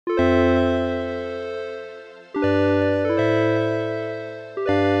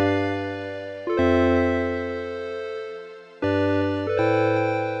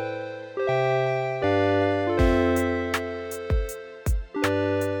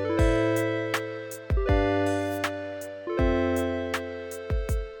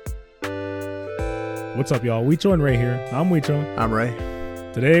What's up, y'all? Weecho and Ray here. I'm Weecho. I'm Ray.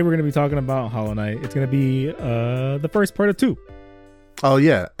 Today we're going to be talking about Hollow Knight. It's going to be the first part of 2. Oh,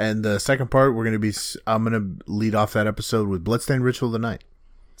 yeah. And the second part, I'm going to lead off that episode with Bloodstained Ritual of the Night.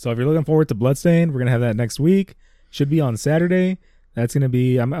 So if you're looking forward to Bloodstained, we're going to have that next week. Should be on Saturday. That's going to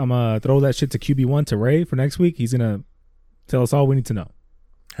be, I'm going to throw that shit to QB1 to Ray for next week. He's going to tell us all we need to know.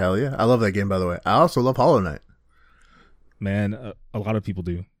 Hell yeah. I love that game, by the way. I also love Hollow Knight. Man, a lot of people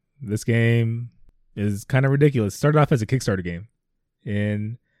do. This game is kind of ridiculous. It started off as a Kickstarter game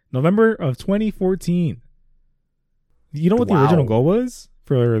in November of 2014. You know what the original goal was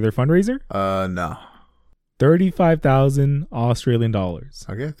for their fundraiser? No. 35,000 Australian dollars.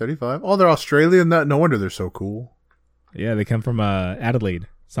 Okay, 35. Oh, they're Australian? No wonder they're so cool. Yeah, they come from Adelaide,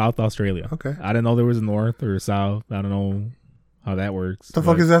 South Australia. Okay. I didn't know there was a north or south. I don't know how that works. What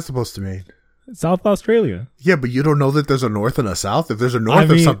the fuck is that supposed to mean? South Australia. Yeah, but you don't know that there's a north and a south? If there's a north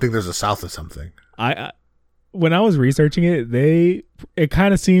of something, there's a south of something. I when I was researching it, it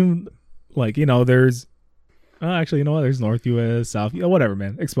kind of seemed like, there's actually, you know what? There's North US, South, whatever,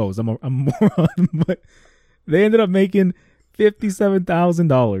 man. Exposed. I'm a moron. But they ended up making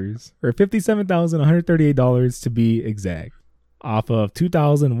 $57,000 or $57,138 to be exact, off of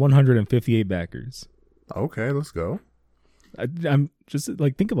 2,158 backers. Okay, let's go. I'm just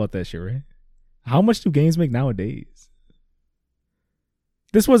like, think about that shit, right? How much do games make nowadays?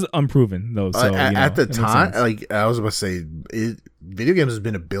 This was unproven though. So at the time, like I was about to say, video games has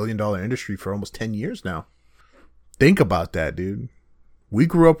been $1 billion industry for almost 10 years now. Think about that, dude. We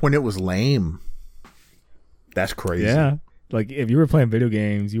grew up when it was lame. That's crazy. Yeah, like if you were playing video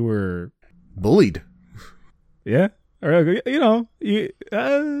games, you were bullied. Yeah, or yeah.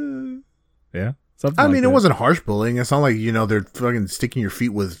 I mean, it wasn't harsh bullying. It's not like they're fucking sticking your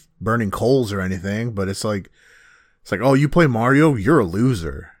feet with burning coals or anything. But it's like, oh, you play Mario, you're a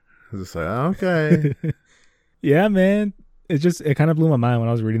loser. It's like, okay. Yeah, man. It kind of blew my mind when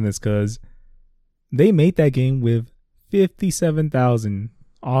I was reading this because they made that game with 57,000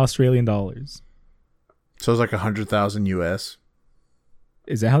 Australian dollars. So it's like 100,000 US.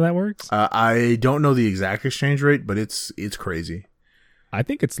 Is that how that works? I don't know the exact exchange rate, but it's crazy. I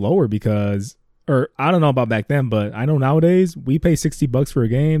think it's lower because, or I don't know about back then, but I know nowadays we pay $60 for a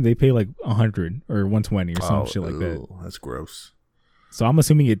game. They pay like 100 or 120 or some shit like that. That's gross. So I'm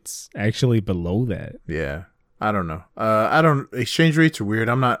assuming it's actually below that. Yeah. I don't know. Exchange rates are weird.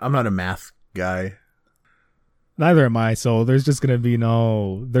 I'm not a math guy. Neither am I. So there's just going to be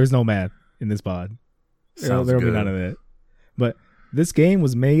there's no math in this pod. There'll be none of that. But this game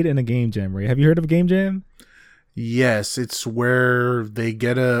was made in a game jam, Ray. Have you heard of a game jam? Yes, it's where they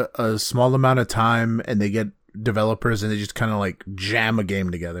get a small amount of time and they get developers and they just kind of like jam a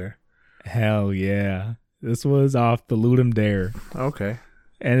game together. Hell yeah. This was off the Ludum Dare. Okay.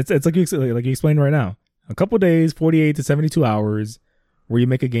 And it's like you explained right now. A couple days, 48 to 72 hours, where you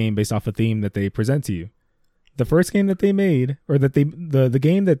make a game based off a theme that they present to you. The first game that they made, or the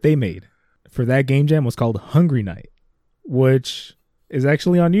game that they made for that game jam was called Hungry Night, which is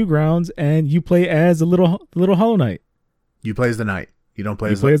actually on Newgrounds, and you play as a little Hollow Knight. You play as the Knight. You don't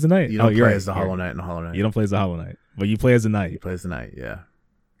play as the Knight. You don't play as the Hollow Knight in the Hollow Knight. You don't play as the Hollow Knight, but you play as the Knight. You play as the Knight, yeah.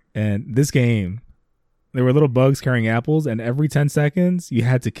 And this game, there were little bugs carrying apples, and every 10 seconds, you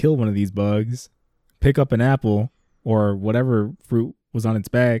had to kill one of these bugs, pick up an apple, or whatever fruit was on its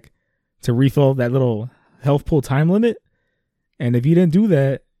back, to refill that little health pool time limit. And if you didn't do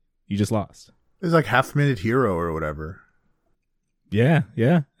that, you just lost. It's like Half-Minute Hero or whatever. Yeah,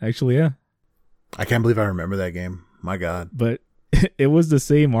 actually, yeah. I can't believe I remember that game. My God. But it was the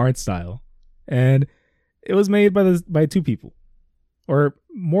same art style. And it was made by 2 people. Or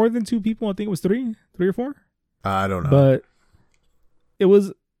more than 2 people. I think it was 3 or 4. I don't know. But it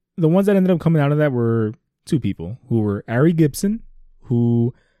was, the ones that ended up coming out of that were 2 people who were Ari Gibson,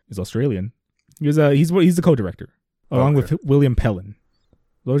 who is Australian. He's the co-director, along with William Pellin.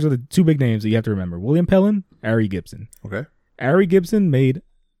 Those are the 2 big names that you have to remember. William Pellin, Ari Gibson. Okay. Ari Gibson made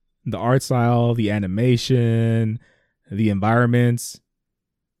the art style, the animation, the environments.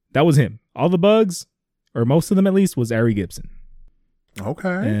 That was him. All the bugs, or most of them at least, was Ari Gibson. Okay.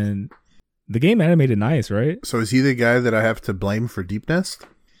 And the game animated nice, right? So is he the guy that I have to blame for Deep Nest?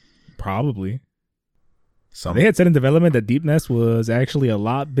 Probably. They had said in development that Deep Nest was actually a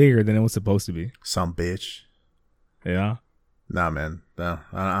lot bigger than it was supposed to be. Some bitch. Yeah. Nah, man. No,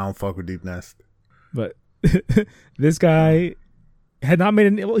 I don't fuck with Deep Nest. But this guy had not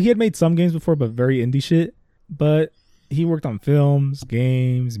made he had made some games before, but very indie shit. But he worked on films,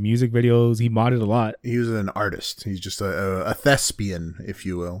 games, music videos. He modded a lot. He was an artist. He's just a thespian, if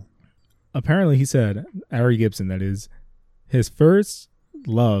you will. Apparently, he said, Ari Gibson, that is, his first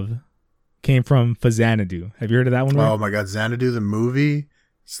love came from Fazanadu. Have you heard of that one? Ray? Oh my God, Xanadu the movie.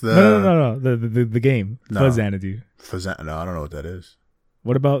 It's the No. The game. No. Fazanadu. No, I don't know what that is.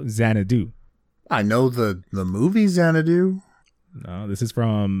 What about Xanadu? I know the movie Xanadu. No, this is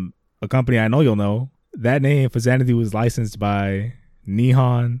from a company I know you'll know. That name Fazanadu was licensed by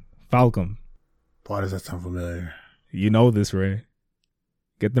Nihon Falcom. Why does that sound familiar? You know this, Ray.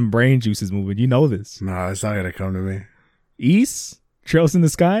 Get them brain juices moving. You know this. No, it's not gonna come to me. East? Trails in the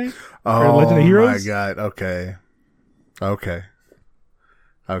Sky? Oh Legend of Heroes? my God. Okay.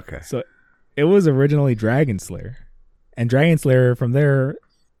 So it was originally Dragon Slayer. And Dragon Slayer, from there,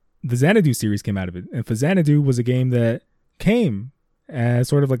 the Xanadu series came out of it. And Fazanadu was a game that came as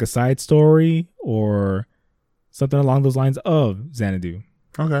sort of like a side story or something along those lines of Xanadu.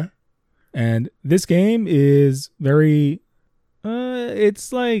 Okay. And this game is very,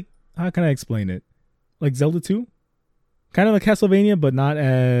 it's like, how can I explain it? Like Zelda 2? Kind of like Castlevania, but not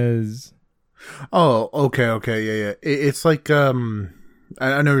as... Oh, okay, yeah. It's like, I know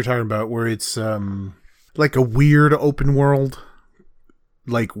what you're talking about, where it's like a weird open world,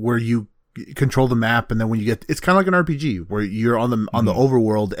 like where you control the map, and then when you get, it's kind of like an RPG where you're on the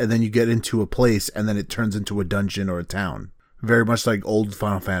overworld, and then you get into a place, and then it turns into a dungeon or a town. Very much like old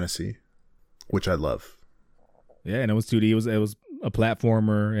Final Fantasy, which I love. Yeah, and it was 2D. It was a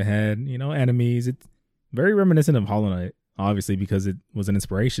platformer. It had, enemies. It's very reminiscent of Hollow Knight, obviously, because it was an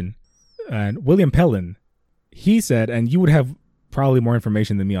inspiration. And William Pellin, he said, and you would have probably more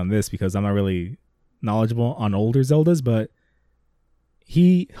information than me on this because I'm not really knowledgeable on older Zeldas, but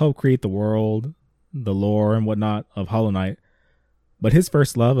he helped create the world, the lore, and whatnot of Hollow Knight. But his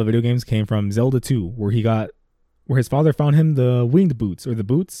first love of video games came from Zelda 2, where his father found him the winged boots, or the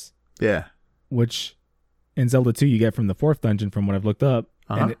boots. Yeah. Which in Zelda 2 you get from the 4th dungeon, from what I've looked up.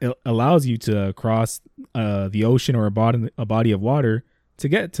 And it allows you to cross the ocean or a body of water to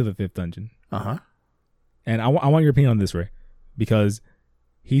get to the 5th dungeon. And I want your opinion on this, Ray, because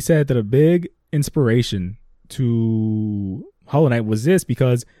he said that a big inspiration to Hollow Knight was this,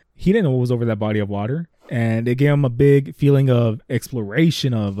 because he didn't know what was over that body of water, and it gave him a big feeling of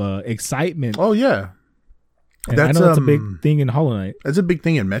exploration, of excitement. Oh yeah, and I know that's a big thing in Hollow Knight. That's a big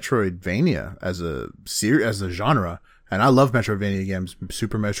thing in Metroidvania as a genre, and I love Metroidvania games,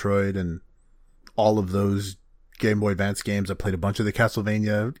 Super Metroid, and all of those Game Boy Advance games. I played a bunch of the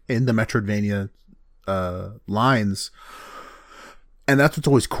Castlevania in the Metroidvania lines, and that's what's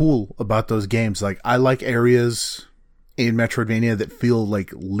always cool about those games. Like, I like areas in Metroidvania that feel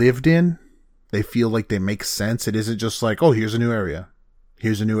like lived in. They feel like they make sense. It isn't just like, oh, here's a new area,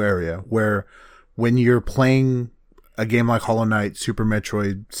 where when you're playing a game like Hollow Knight, Super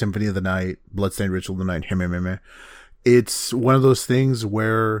Metroid, Symphony of the Night, Bloodstained Ritual of the Night, it's one of those things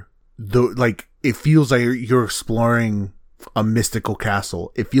where it feels like you're exploring a mystical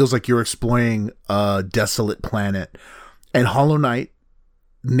castle. It feels like you're exploring a desolate planet. And Hollow Knight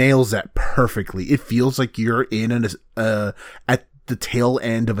nails that perfectly. It feels like you're in at the tail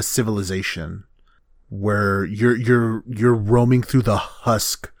end of a civilization where you're roaming through the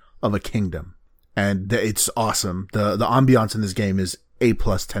husk of a kingdom. And it's awesome. The ambiance in this game is A+,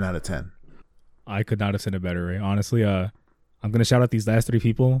 10 out of 10. I could not have said it better, Ray. Honestly, I'm going to shout out these last 3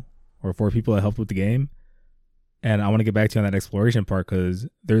 people or 4 people that helped with the game. And I want to get back to you on that exploration part, because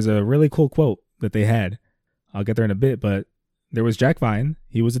there's a really cool quote that they had. I'll get there in a bit, but there was Jack Vine.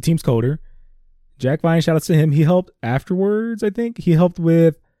 He was the team's coder. Jack Vine, shout outs to him. He helped afterwards, I think. He helped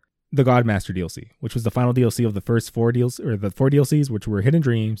with the Godmaster DLC, which was the final DLC of the first 4 DLCs, which were Hidden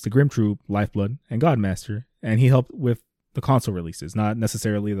Dreams, The Grim Troop, Lifeblood, and Godmaster. And he helped with the console releases, not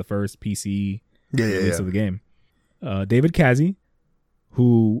necessarily the first PC release of the game. David Kazi,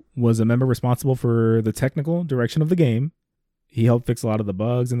 who was a member responsible for the technical direction of the game. He helped fix a lot of the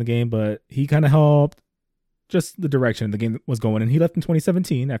bugs in the game, but he kind of helped just the direction the game was going. And he left in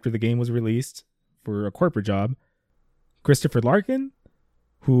 2017 after the game was released for a corporate job. Christopher Larkin,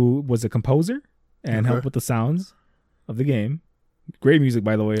 who was a composer and helped with the sounds of the game. Great music,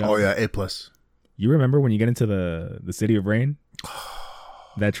 by the way. Oh yeah, A+. You remember when you get into the City of Rain?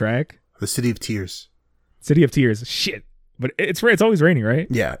 That track? The City of Tears. City of Tears. Shit. But it's always raining, right?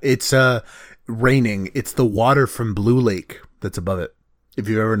 Yeah, it's raining. It's the water from Blue Lake that's above it. If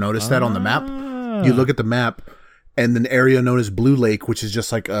you've ever noticed that on the map, you look at the map, and an area known as Blue Lake, which is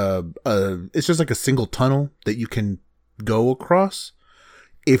just like it's just like a single tunnel that you can go across.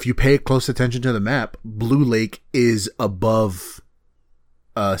 If you pay close attention to the map, Blue Lake is above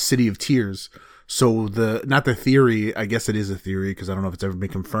City of Tears. So not the theory, I guess it is a theory because I don't know if it's ever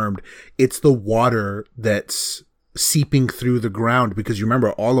been confirmed. It's the water that's seeping through the ground, because you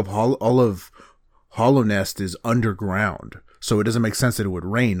remember all of Hollow Nest is underground. So it doesn't make sense that it would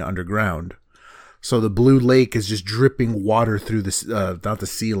rain underground. So the blue lake is just dripping water through the not the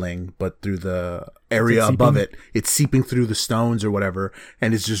ceiling, but through the area above it. It's seeping through the stones or whatever,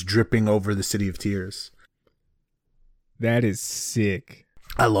 and it's just dripping over the City of Tears. That is sick.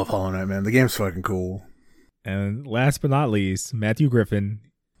 I love Hollow Knight, man. The game's fucking cool. And last but not least, Matthew Griffin,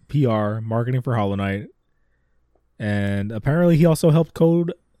 PR, marketing for Hollow Knight. And apparently he also helped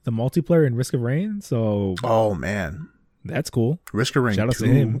code the multiplayer in Risk of Rain. So, oh, man. That's cool. Risk of Rain Shout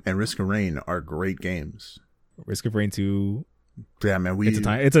 2 and Risk of Rain are great games. Risk of Rain 2. Yeah, man.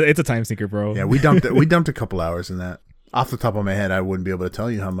 It's a time sinker, bro. Yeah, we dumped a couple hours in that. Off the top of my head, I wouldn't be able to tell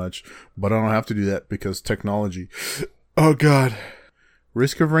you how much, but I don't have to do that because technology. Oh, God.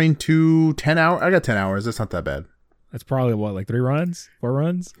 Risk of Rain 2, 10 hours. I got 10 hours. That's not that bad. That's probably what, like 3 runs? 4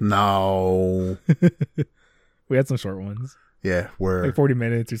 runs? No. We had some short ones. Yeah, where like 40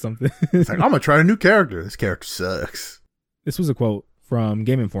 minutes or something. It's like, I'm going to try a new character. This character sucks. This was a quote from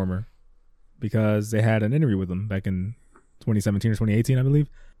Game Informer because they had an interview with him back in 2017 or 2018, I believe.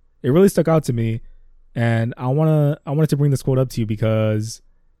 It really stuck out to me, and I wanted to bring this quote up to you because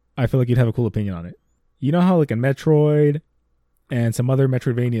I feel like you'd have a cool opinion on it. You know how like in Metroid and some other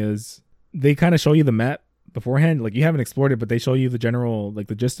Metroidvanias, they kind of show you the map beforehand. Like you haven't explored it, but they show you the general, like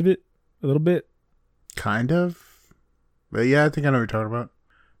the gist of it a little bit. Kind of. But yeah, I think I know what you're talking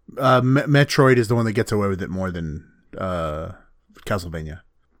about. Metroid is the one that gets away with it more than Castlevania.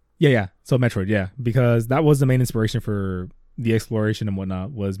 Yeah. So Metroid, yeah. Because that was the main inspiration for the exploration and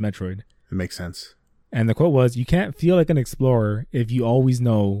whatnot was Metroid. It makes sense. And the quote was, you can't feel like an explorer if you always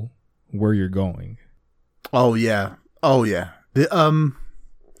know where you're going. Oh, yeah.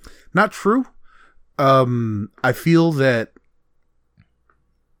 Not true. I feel that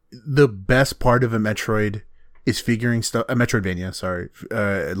the best part of a Metroid is figuring stuff. A Metroidvania, sorry,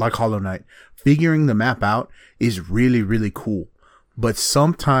 like Hollow Knight, figuring the map out is really, really cool. But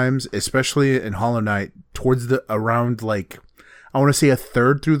sometimes, especially in Hollow Knight, towards around like I want to say a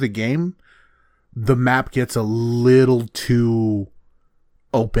third through the game, the map gets a little too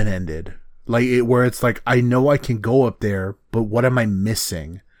open ended. Like where it's like, I know I can go up there, but what am I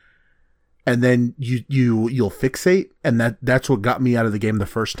missing? And then you'll fixate, and that's what got me out of the game the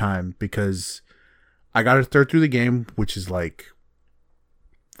first time, because I got a third through the game, which is like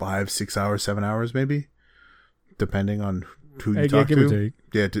 5, 6 hours, 7 hours maybe, depending on who you talk to.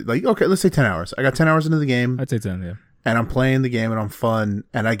 Yeah, like okay, let's say 10 hours. I got 10 hours into the game. I'd say 10, yeah. And I'm playing the game and I'm fun,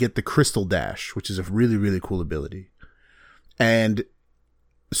 and I get the Crystal Dash, which is a really, really cool ability. And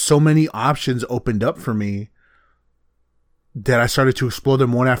so many options opened up for me that I started to explore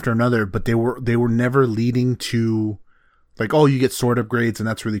them one after another, but they were never leading to like, oh, you get sword upgrades and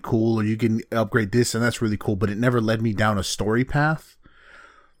that's really cool, or you can upgrade this and that's really cool, but it never led me down a story path.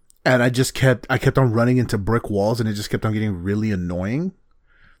 And I kept on running into brick walls, and it just kept on getting really annoying.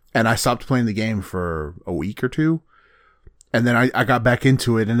 And I stopped playing the game for a week or two. And then I got back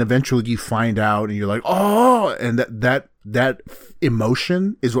into it, and eventually you find out and you're like, oh, and that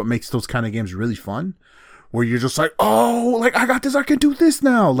emotion is what makes those kind of games really fun, where you're just like, oh, like I got this, I can do this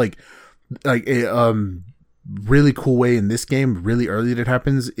now. Like really cool way in this game, really early that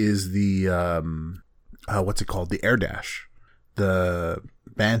happens is the, what's it called? The air dash, the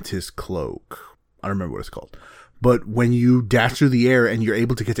Mantis cloak. I don't remember what it's called. But when you dash through the air and you're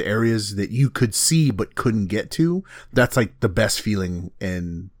able to get to areas that you could see but couldn't get to, that's like the best feeling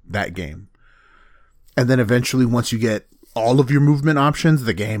in that game. And then eventually, once you get all of your movement options,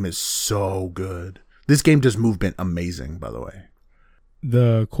 the game is so good. This game does movement amazing, by the way.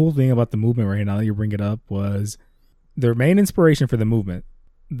 The cool thing about the movement right now that you bring it up was their main inspiration for the movement.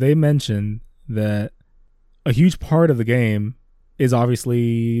 They mentioned that a huge part of the game is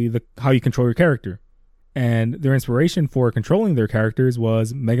obviously how you control your character. And their inspiration for controlling their characters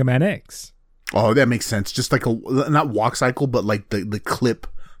was Mega Man X. Oh, that makes sense. Just like not walk cycle, but like the clip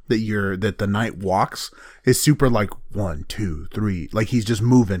that the knight walks is super like 1, 2, 3. Like he's just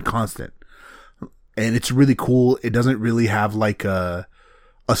moving constant. And it's really cool. It doesn't really have like a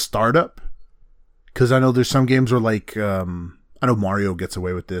startup. Cause I know there's some games where like, I know Mario gets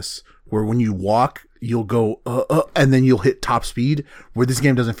away with this, where when you walk, you'll go, and then you'll hit top speed, where this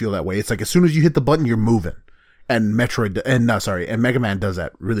game doesn't feel that way. It's like as soon as you hit the button, you're moving. And Mega Man does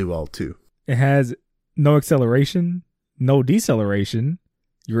that really well too. It has no acceleration, no deceleration.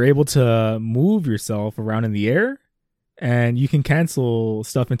 You're able to move yourself around in the air, and you can cancel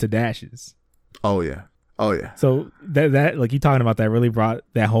stuff into dashes. Oh yeah. So that like you talking about that really brought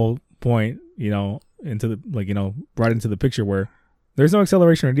that whole point, into the brought into the picture where there's no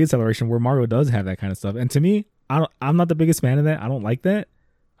acceleration or deceleration, where Mario does have that kind of stuff. And to me, I'm not the biggest fan of that. I don't like that.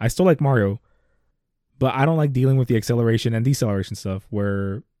 I still like Mario, but I don't like dealing with the acceleration and deceleration stuff,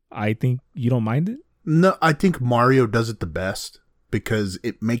 where I think you don't mind it. No, I think Mario does it the best because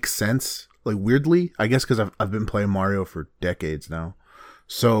it makes sense. Like weirdly, I guess because I've been playing Mario for decades now,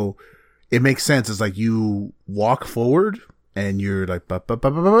 so it makes sense. It's like you walk forward and you're like,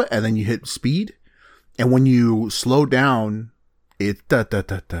 and then you hit speed, and when you slow down, it's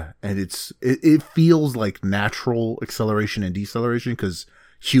and it feels like natural acceleration and deceleration because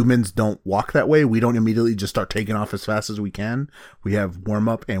humans don't walk that way. We don't immediately just start taking off as fast as we can. We have warm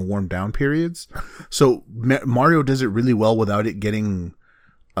up and warm down periods. So Mario does it really well without it getting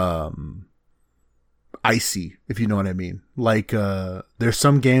icy, if you know what I mean. Like there's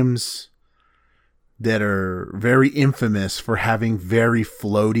some games that are very infamous for having very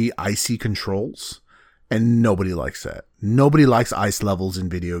floaty, icy controls, and nobody likes that. Nobody likes ice levels in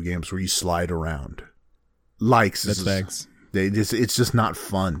video games where you slide around. That's facts. It's just not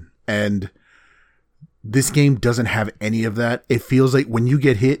fun. And this game doesn't have any of that. It feels like when you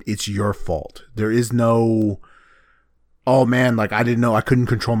get hit, it's your fault. There is no, oh man, like I didn't know, I couldn't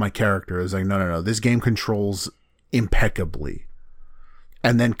control my character. It's like, no. This game controls impeccably.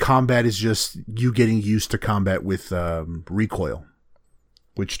 And then combat is just you getting used to combat with recoil,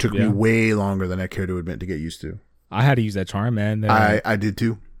 which took me way longer than I care to admit to get used to. I had to use that charm, man. I did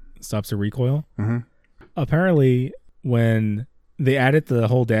too. Stops the recoil. Mm-hmm. Apparently, when they added the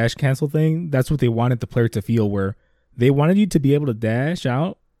whole dash cancel thing, that's what they wanted the player to feel, where they wanted you to be able to dash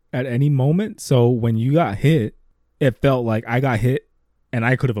out at any moment. So when you got hit, it felt like I got hit and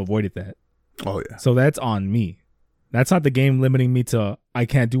I could have avoided that. Oh, yeah. So that's on me. That's not the game limiting me to I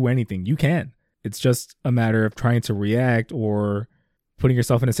can't do anything. You can. It's just a matter of trying to react or putting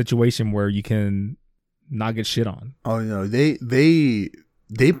yourself in a situation where you can not get shit on. Oh, no. They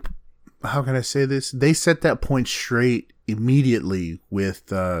how can I say this? They set that point straight immediately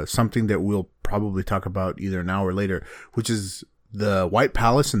with something that we'll probably talk about either now or later, which is the White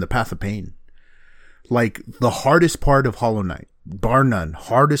Palace and the Path of Pain. Like, the hardest part of Hollow Knight, bar none,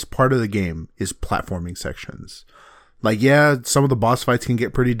 hardest part of the game is platforming sections. Like, yeah, some of the boss fights can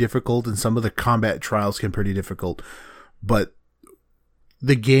get pretty difficult and some of the combat trials can be pretty difficult, but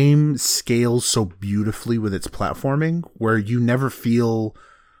the game scales so beautifully with its platforming where you never feel,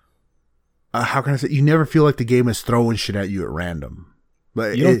 how can I say, you never feel like the game is throwing shit at you at random.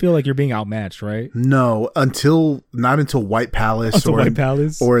 But you don't feel like you're being outmatched, right? No, not until White Palace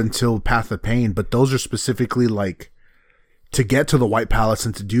or until Path of Pain. But those are specifically like, to get to the White Palace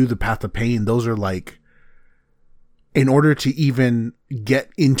and to do the Path of Pain, those are like, in order to even get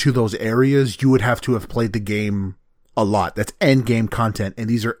into those areas, you would have to have played the game a lot. That's end game content, and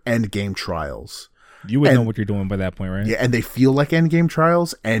these are end game trials. You would know what you're doing by that point, right? Yeah, and they feel like end game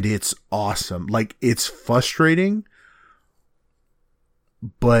trials, and it's awesome. Like, it's frustrating,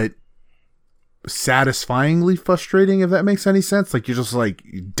 but satisfyingly frustrating, if that makes any sense. Like, you're just like,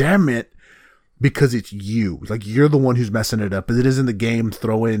 damn it, because it's you. Like, you're the one who's messing it up, but it isn't the game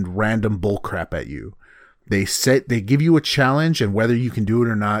throwing random bullcrap at you. They give you a challenge, and whether you can do it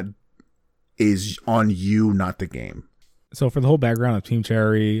or not is on you, not the game. So for the whole background of Team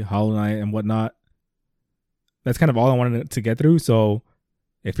Cherry, Hollow Knight, and whatnot, that's kind of all I wanted to get through. So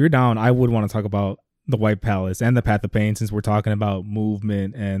if you're down, I would want to talk about the White Palace and the Path of Pain, since we're talking about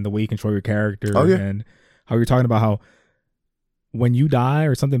movement and the way you control your character. Oh, yeah. And how you're talking about how when you die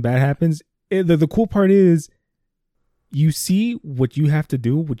or something bad happens, the cool part is you see what you have to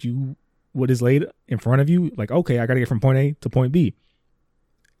do, what is laid in front of you. Like, okay, I got to get from point A to point B.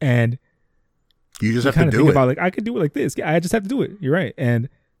 And you just have to do it. About, like, I could do it like this. I just have to do it. You're right. And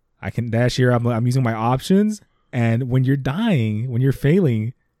I can dash here. I'm using my options. And when you're dying, when you're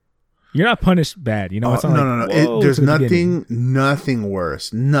failing, you're not punished bad. You know, it's not no. There's nothing worse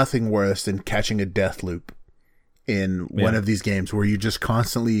than catching a death loop in one of these games where you're just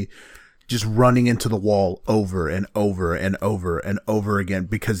constantly just running into the wall over and over and over and over again,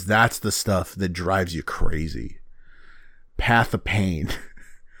 because that's the stuff that drives you crazy. Path of Pain.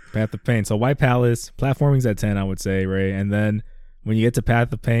 Path of Pain. So White Palace, platforming's at 10, I would say, right? And then when you get to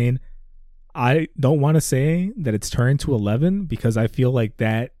Path of Pain, I don't want to say that it's turned to 11 because I feel like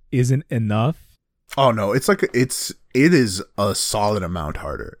that isn't enough. Oh no, it is a solid amount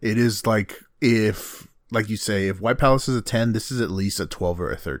harder. It is like, if, like you say, if White Palace is a 10, this is at least a 12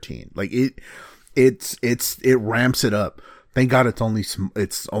 or a 13. Like it ramps it up. Thank God it's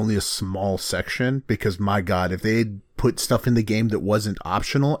only a small section, because my God, if they had put stuff in the game that wasn't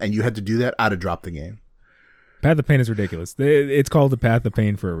optional and you had to do that, I'd have dropped the game. Path of Pain is ridiculous. It's called the Path of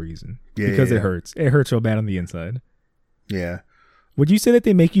Pain for a reason. Because it hurts. It hurts so bad on the inside. Yeah. Would you say that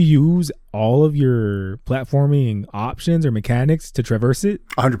they make you use all of your platforming options or mechanics to traverse it?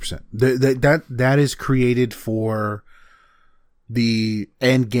 100%. That is created for the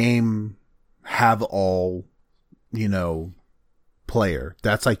end game have all, player.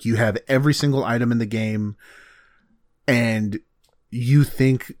 That's like you have every single item in the game and you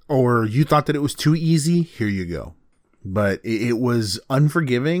think, or you thought that it was too easy. Here you go. But it was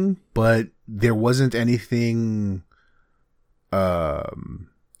unforgiving, but there wasn't anything,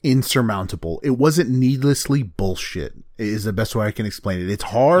 insurmountable. It wasn't needlessly bullshit is the best way I can explain it. It's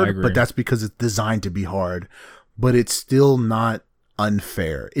hard, but that's because it's designed to be hard, but it's still not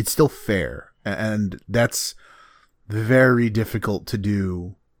unfair. It's still fair. And that's very difficult to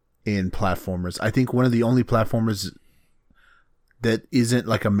do in platformers. I think one of the only platformers that isn't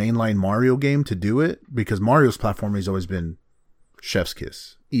like a mainline Mario game to do it, because Mario's platforming has always been chef's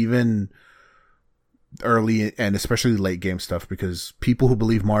kiss, even early and especially late game stuff, because people who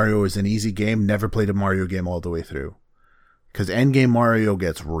believe Mario is an easy game never played a Mario game all the way through, because end game Mario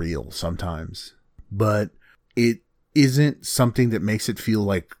gets real sometimes, but it isn't something that makes it feel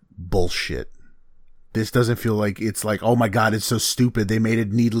like bullshit. This doesn't feel like it's like, oh my God, it's so stupid, they made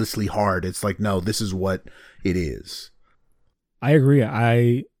it needlessly hard. It's like, no, this is what it is. I agree.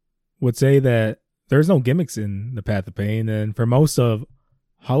 I would say that there's no gimmicks in the Path of Pain, and for most of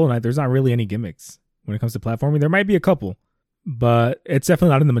Hollow Knight, there's not really any gimmicks when it comes to platforming. There might be a couple, but it's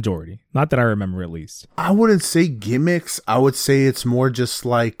definitely not in the majority. Not that I remember, at least. I wouldn't say gimmicks. I would say it's more just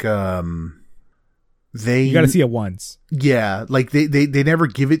like you got to see it once. Yeah, like they never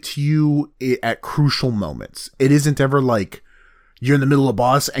give it to you at crucial moments. It isn't ever like you're in the middle of a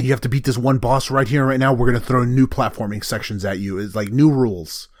boss and you have to beat this one boss right here and right now. We're going to throw new platforming sections at you. It's like new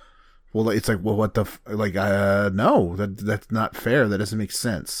rules. Well, it's like, well, what the, no, that's not fair. That doesn't make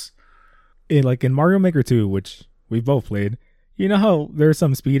sense. In Mario Maker 2, which we've both played, you know how there's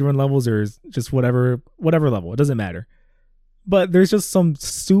some speedrun levels or just whatever level, it doesn't matter. But there's just some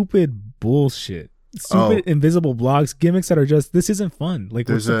stupid bullshit. Stupid invisible blocks, gimmicks that are just, this isn't fun. Like,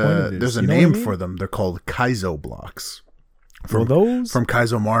 what's the point of this? There's a name for them. They're called Kaizo blocks. From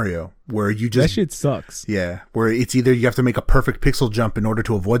Kaizo Mario, where you just... That shit sucks. Yeah, where it's either you have to make a perfect pixel jump in order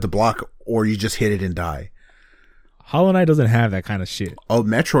to avoid the block, or you just hit it and die. Hollow Knight doesn't have that kind of shit. Oh,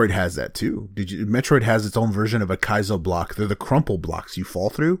 Metroid has that too. Metroid has its own version of a Kaizo block. They're the crumple blocks you fall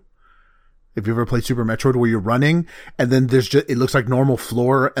through. If you ever played Super Metroid, where you're running, and then it looks like normal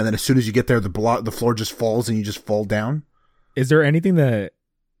floor, and then as soon as you get there, the floor just falls and you just fall down. Is there anything that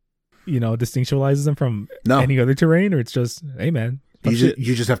distinctualizes them from any other terrain, or it's just, hey man,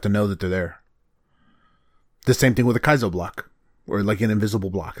 you just have to know that they're there. The same thing with a Kaizo block, or like an invisible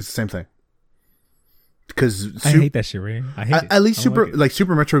block. It's the same thing. Because I hate that shit, Ray. I hate it. At least Super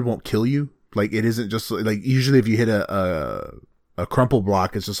Metroid won't kill you. Like, it isn't just like, usually if you hit a crumple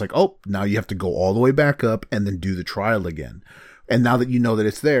block, it's just like, oh, now you have to go all the way back up and then do the trial again. And now that you know that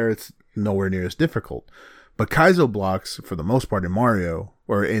it's there, it's nowhere near as difficult. But Kaizo blocks, for the most part in Mario,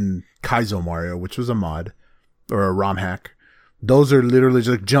 or in Kaizo Mario, which was a mod, or a ROM hack, those are literally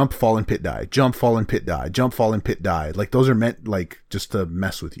just like jump, fall, and pit die. Jump, fall, and pit die. Jump, fall, and pit die. Like, those are meant, like, just to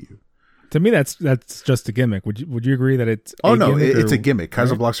mess with you. To me, that's just a gimmick. Would you agree that it's it's a gimmick.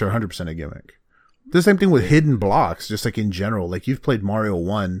 Kaizo blocks are 100% a gimmick. The same thing with hidden blocks, just like in general. Like, you've played Mario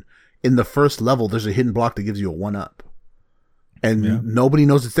 1. In the first level, there's a hidden block that gives you a 1-up. And nobody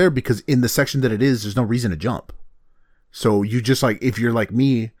knows it's there because in the section that it is, there's no reason to jump. So you just, like, if you're like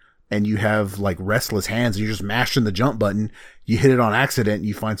me and you have like restless hands and you're just mashing the jump button, you hit it on accident and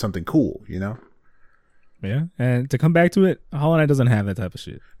you find something cool, you know? Yeah. And to come back to it, Hollow Knight doesn't have that type of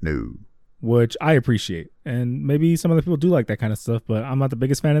shit. No. Which I appreciate. And maybe some other people do like that kind of stuff, but I'm not the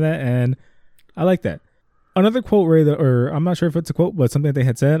biggest fan of that, and I like that. Another quote, Ray, or I'm not sure if it's a quote, but something that they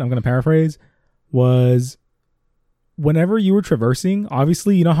had said, I'm going to paraphrase, was whenever you were traversing,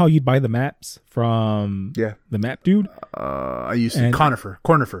 obviously, you know how you'd buy the maps from the map dude? I used to. Cornifer.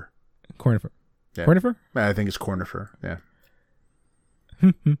 Yeah. Cornifer? I think it's Cornifer. Yeah.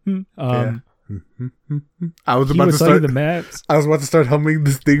 I was about to start the maps. I was about to start humming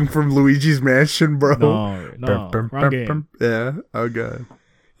this thing from Luigi's Mansion, bro. No, wrong game. Yeah. Oh god.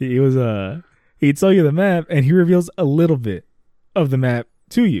 He'd sell you the map, and he reveals a little bit of the map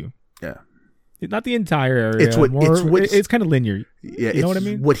to you. Yeah. Not the entire area. It's kind of linear. Yeah, you know what I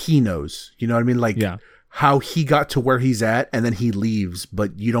mean? What he knows. You know what I mean? Like, how he got to where he's at, and then he leaves,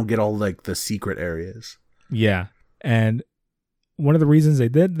 but you don't get all like the secret areas. Yeah, and one of the reasons they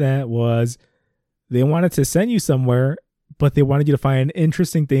did that was they wanted to send you somewhere, but they wanted you to find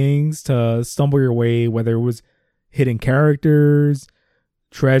interesting things to stumble your way, whether it was hidden characters,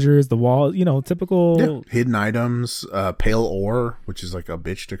 treasures, the wall, typical hidden items, pale ore, which is like a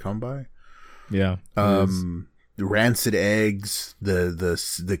bitch to come by. Yeah. rancid eggs,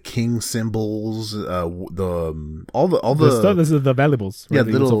 the king symbols, all The stuff, this is the valuables. Yeah, right,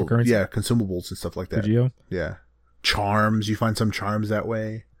 that you use little over currency. consumables and stuff like that. Geo. Yeah, charms. You find some charms that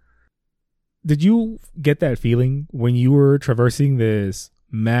way. Did you get that feeling when you were traversing this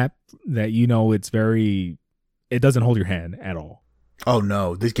map that it doesn't hold your hand at all? Oh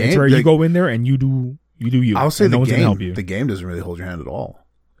no, this game. It's where you go in there and you do you. I'll say no one's gonna help you. the game doesn't really hold your hand at all.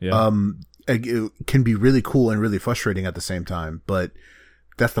 Yeah. It can be really cool and really frustrating at the same time, but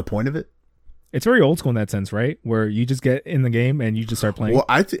that's the point of it. It's very old school in that sense, right? Where you just get in the game and you just start playing. Well,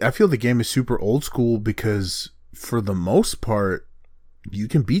 I feel the game is super old school because for the most part, you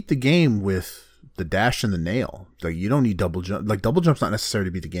can beat the game with the dash and the nail. Like you don't need double jump. Like double jump's not necessary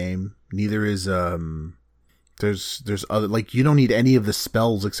to beat the game. Neither is there's other, like you don't need any of the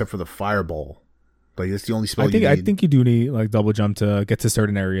spells except for the fireball. Like that's the only spell you need. I think you do need like double jump to get to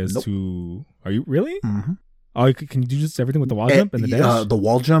certain areas. Nope. Are you really? Mm-hmm. Oh, can you do just everything with the wall jump and the dash? The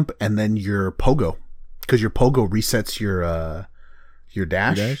wall jump and then your pogo, because your pogo resets your dash. Your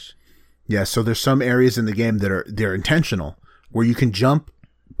dash? Yeah, so there's some areas in the game that they're intentional where you can jump,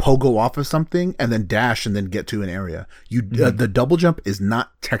 pogo off of something, and then dash and then get to an area. The double jump is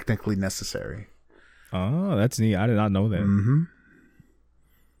not technically necessary. Oh, that's neat. I did not know that. Mm-hmm.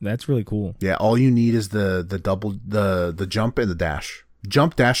 That's really cool. Yeah, all you need is the jump and the dash.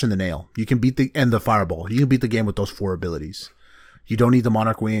 Jump, dash, and the nail. You can beat the fireball. You can beat the game with those 4 abilities. You don't need the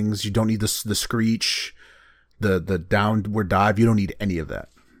monarch wings. You don't need the screech, the downward dive. You don't need any of that.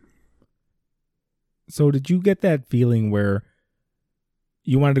 So did you get that feeling where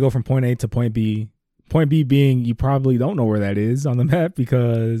you wanted to go from point A to point B? Point B being you probably don't know where that is on the map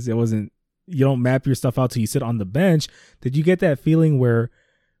because you don't map your stuff out till you sit on the bench. Did you get that feeling where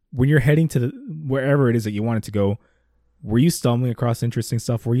when you're heading to wherever it is that you wanted to go, were you stumbling across interesting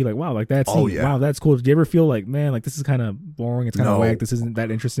stuff? Were you like, wow, like that's wow, that's cool. Did you ever feel like, man, like this is kind of boring, it's kind of whack, this isn't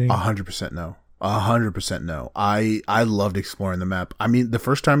that interesting? 100% no. 100% no. I loved exploring the map. I mean, the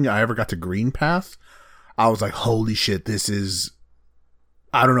first time I ever got to Green Path, I was like, holy shit,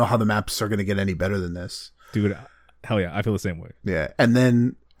 I don't know how the maps are going to get any better than this. Dude, hell yeah, I feel the same way. Yeah, and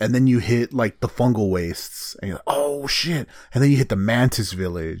then you hit like the fungal wastes and you're like, oh shit. And then you hit the mantis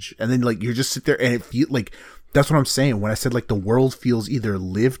village and then like you just sit there and it feels like, that's what I'm saying when I said like the world feels either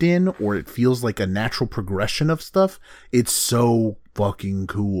lived in or it feels like a natural progression of stuff. It's so fucking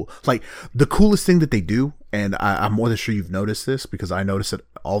cool. Like the coolest thing that they do, and I'm more than sure you've noticed this because I notice it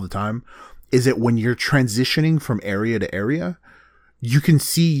all the time, is that when you're transitioning from area to area, you can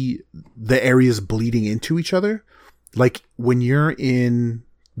see the areas bleeding into each other. Like when you're in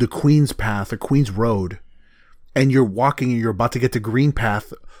the Queen's Path or Queen's Road and you're walking and you're about to get to Green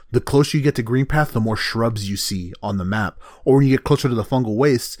Path, the closer you get to Green Path, the more shrubs you see on the map. Or when you get closer to the fungal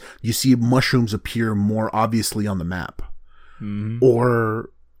wastes, you see mushrooms appear more obviously on the map. Mm-hmm. Or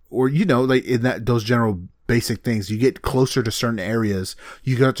you know, like in those general basic things, you get closer to certain areas,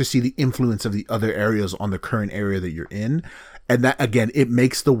 you got to see the influence of the other areas on the current area that you're in. And that, again, it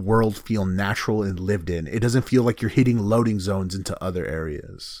makes the world feel natural and lived in. It doesn't feel like you're hitting loading zones into other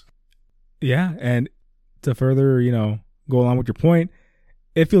areas. Yeah, and to further, go along with your point,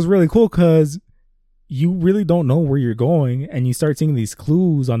 it feels really cool because you really don't know where you're going, and you start seeing these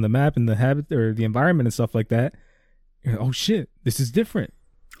clues on the map and the habit or the environment and stuff like that. You're like, oh shit, this is different.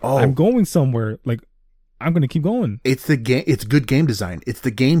 Oh, I'm going somewhere. Like, I'm going to keep going. It's the game. It's good game design. It's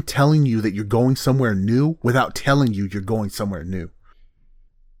the game telling you that you're going somewhere new without telling you you're going somewhere new.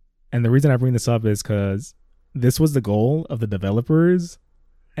 And the reason I bring this up is because this was the goal of the developers.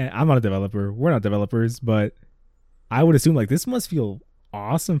 And I'm not a developer. We're not developers, but I would assume like this must feel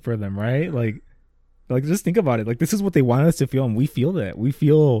awesome for them, right? Like just think about it. Like this is what they want us to feel, and we feel that. We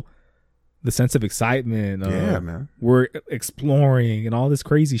feel the sense of excitement. Yeah, man. We're exploring and all this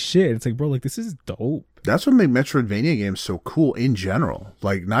crazy shit. It's like, bro, like this is dope. That's what made Metroidvania games so cool in general.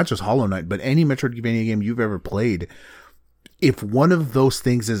 Like not just Hollow Knight, but any Metroidvania game you've ever played. If one of those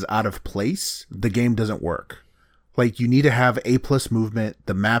things is out of place, the game doesn't work. Like you need to have A+ movement.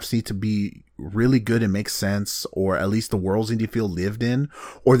 The maps need to be really good and make sense, or at least the worlds need to feel lived in,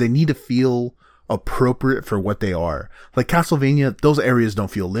 or they need to feel appropriate for what they are. Like Castlevania, those areas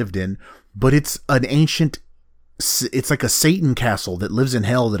don't feel lived in, but it's an ancient, it's like a Satan castle that lives in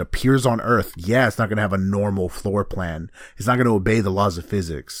hell that appears on Earth. Yeah, it's not going to have a normal floor plan. It's not going to obey the laws of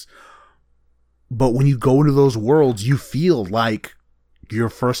physics. But when you go into those worlds, you feel like your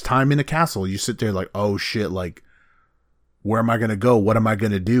first time in a castle. You sit there like, oh shit, like, where am I going to go? What am I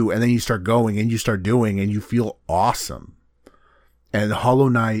going to do? And then you start going and you start doing and you feel awesome. And Hollow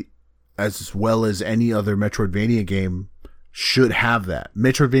Knight, as well as any other Metroidvania game, should have that.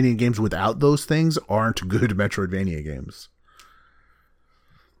 Metroidvania games without those things aren't good Metroidvania games.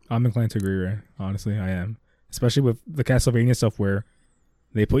 I'm inclined to agree, Ray. Honestly, I am. Especially with the Castlevania stuff where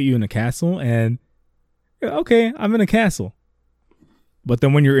they put you in a castle and, okay, I'm in a castle. But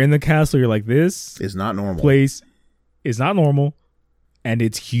then when you're in the castle, you're like, this is not normal. Place is not normal. And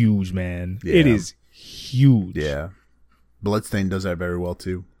it's huge, man. Yeah. It is huge. Yeah. Bloodstained does that very well,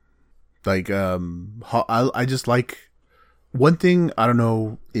 too. Like, I just like... One thing, I don't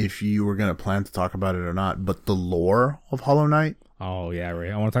know if you were going to plan to talk about it or not, but the lore of Hollow Knight. Oh, yeah,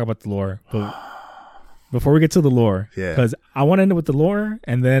 Ray. I want to talk about the lore. But before we get to the lore, because I want to end it with the lore,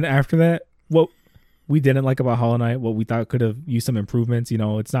 and then after that, what we didn't like about Hollow Knight, what we thought could have used some improvements. You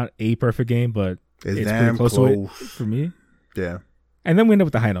know, it's not a perfect game, but it's pretty close to it for me. Yeah. And then we end up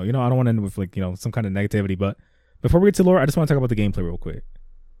with the high note. You know, I don't want to end with, like, you know, some kind of negativity, but before we get to lore, I just want to talk about the gameplay real quick.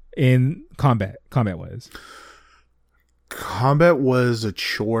 In combat-wise. Combat was a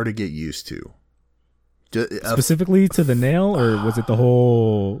chore to get used to. Specifically to the nail, or was it the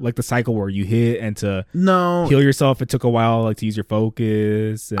whole, like, the cycle where you hit and to heal yourself, it took a while, like, to use your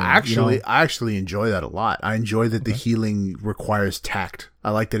focus? And, I actually enjoy that a lot. I enjoy that the healing requires tact.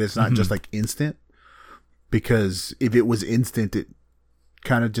 I like that it's not just, like, instant. Because if it was instant, it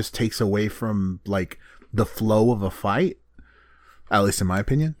kind of just takes away from, like, the flow of a fight. At least in my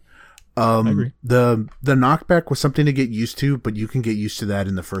opinion. I agree. The knockback was something to get used to, but you can get used to that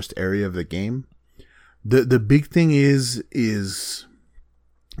in the first area of the game. The big thing is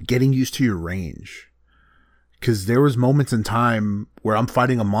getting used to your range. Cause there was moments in time where I'm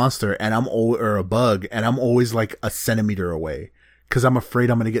fighting a monster and or a bug, and I'm always like a centimeter away. Cause I'm afraid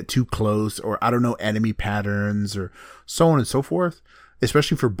I'm going to get too close, or I don't know enemy patterns, or so on and so forth.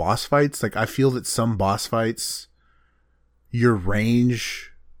 Especially for boss fights. Like, I feel that some boss fights, your range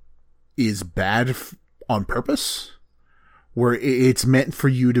is bad on purpose, where it's meant for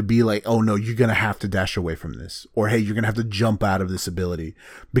you to be like, oh no, you're going to have to dash away from this, or hey, you're going to have to jump out of this ability.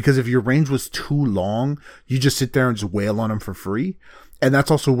 Because if your range was too long, you just sit there and just wail on them for free. And that's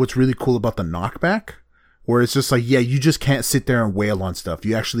also what's really cool about the knockback, where it's just like, yeah, you just can't sit there and wail on stuff.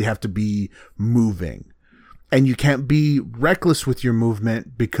 You actually have to be moving. And you can't be reckless with your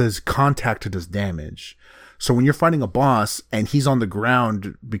movement because contact does damage. So when you're fighting a boss and he's on the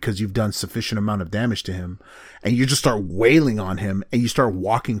ground because you've done sufficient amount of damage to him, and you just start wailing on him and you start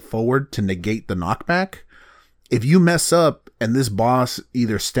walking forward to negate the knockback, if you mess up and this boss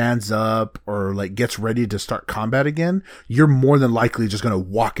either stands up or like gets ready to start combat again, you're more than likely just going to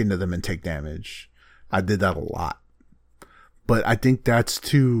walk into them and take damage. I did that a lot. But I think that's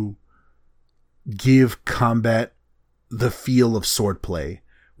to give combat the feel of swordplay,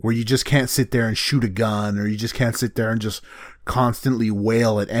 where you just can't sit there and shoot a gun, or you just can't sit there and just constantly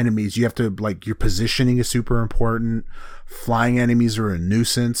wail at enemies. You have to, like, your positioning is super important. Flying enemies are a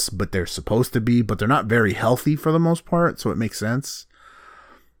nuisance, but they're supposed to be, but they're not very healthy for the most part, so it makes sense.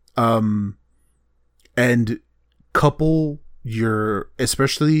 And couple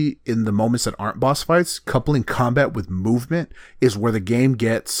especially in the moments that aren't boss fights, coupling combat with movement is where the game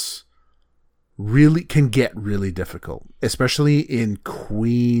can get really difficult, especially in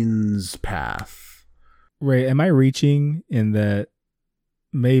Queen's Path. Ray, am I reaching in that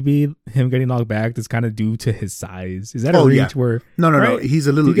maybe him getting knocked back is kind of due to his size? Is that a reach where... No. He's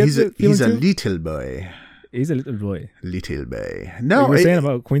a little boy. He's a little boy. Little boy. No, you were saying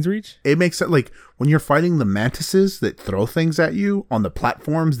about Queen's Reach? It makes sense. Like, when you're fighting the mantises that throw things at you on the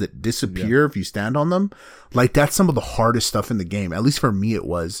platforms that disappear if you stand on them, like, that's some of the hardest stuff in the game. At least for me it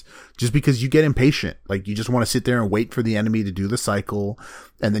was. Just because you get impatient. Like, you just want to sit there and wait for the enemy to do the cycle,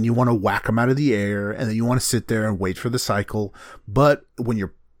 and then you want to whack them out of the air, and then you want to sit there and wait for the cycle. But when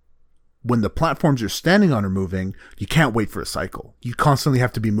the platforms you're standing on are moving, you can't wait for a cycle. You constantly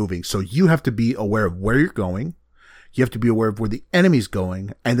have to be moving. So you have to be aware of where you're going. You have to be aware of where the enemy's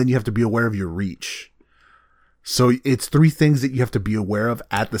going. And then you have to be aware of your reach. So it's three things that you have to be aware of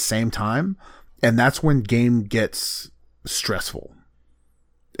at the same time. And that's when game gets stressful.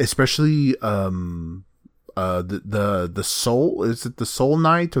 Especially, the soul, is it the Soul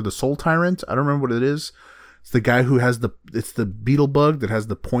Knight or the Soul Tyrant? I don't remember what it is. It's the guy who has it's the beetle bug that has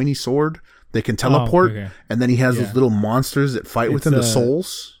the pointy sword. They can teleport, and then he has those little monsters that fight with him, the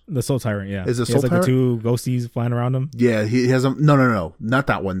souls. The Soul Tyrant, yeah. Is it Soul Tyrant? Like the two ghosties flying around him? Yeah, he has them. No, not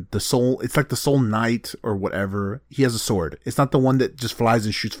that one. The Soul, it's like the Soul Knight or whatever. He has a sword. It's not the one that just flies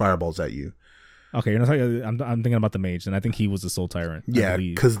and shoots fireballs at you. Okay, you're not talking, I'm thinking about the mage, and I think he was the Soul Tyrant. Yeah,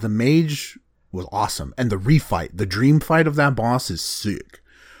 because the mage was awesome. And the refight, the dream fight of that boss is sick.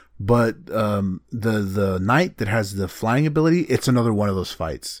 But the knight that has the flying ability, it's another one of those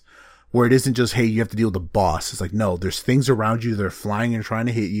fights where it isn't just, hey, you have to deal with the boss. It's like, no, there's things around you that are flying and trying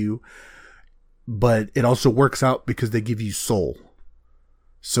to hit you, but it also works out because they give you soul.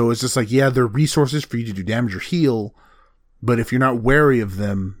 So it's just like, yeah, there are resources for you to do damage or heal, but if you're not wary of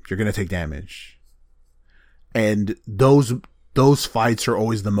them, you're going to take damage. And those fights are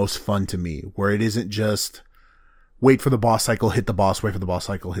always the most fun to me, where it isn't just wait for the boss cycle, hit the boss, wait for the boss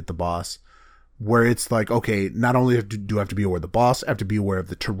cycle, hit the boss. Where it's like, okay, not only do I have to be aware of the boss, I have to be aware of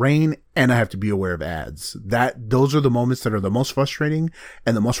the terrain, and I have to be aware of ads. Those are the moments that are the most frustrating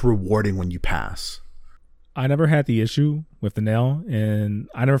and the most rewarding when you pass. I never had the issue with the nail, and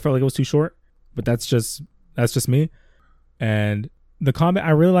I never felt like it was too short, but that's just me. And the combat, I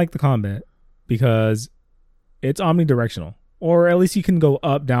really like the combat because it's omnidirectional, or at least you can go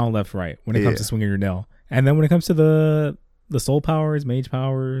up, down, left, right when it comes to swinging your nail. And then when it comes to the soul powers, mage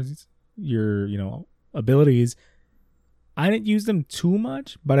powers, your abilities, I didn't use them too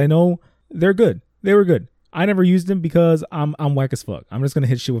much, but I know they're good. They were good. I never used them because I'm whack as fuck. I'm just gonna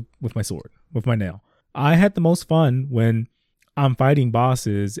hit shit with my sword, with my nail. I had the most fun when I'm fighting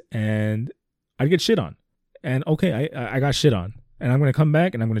bosses and I get shit on, and okay, I got shit on, and I'm gonna come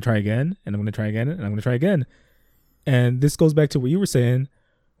back and I'm gonna try again, and I'm gonna try again, and I'm gonna try again. And this goes back to what you were saying,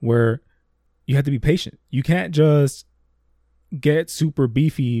 where you have to be patient. You can't just get super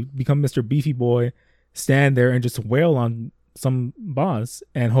beefy, become Mr. Beefy Boy, stand there and just wail on some boss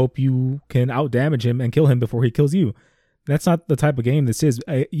and hope you can out damage him and kill him before he kills you. That's not the type of game this is.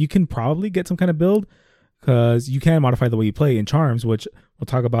 You can probably get some kind of build because you can modify the way you play in Charms, which we'll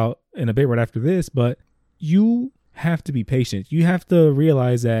talk about in a bit right after this, but you have to be patient. You have to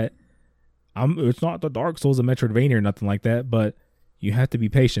realize that it's not the Dark Souls of Metroidvania or nothing like that, but you have to be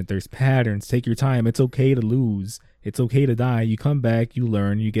patient. There's patterns. Take your time. It's okay to lose. It's okay to die. You come back, you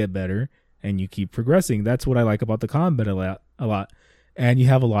learn, you get better, and you keep progressing. That's what I like about the combat a lot. And you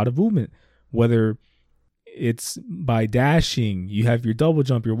have a lot of movement, whether it's by dashing, you have your double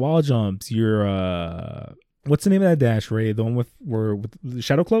jump, your wall jumps, your what's the name of that dash, Ray? The one with the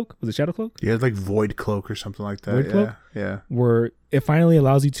Shadow Cloak? Was it Shadow Cloak? Yeah, it's like Void Cloak or something like that. Void Cloak? Yeah. Where it finally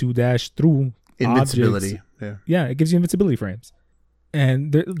allows you to dash through invincibility. Objects. Yeah, it gives you invincibility frames.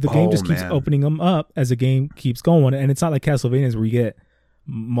 And the game just keeps opening them up as the game keeps going. And it's not like Castlevania's where you get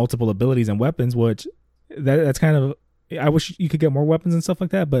multiple abilities and weapons, which that's kind of, I wish you could get more weapons and stuff like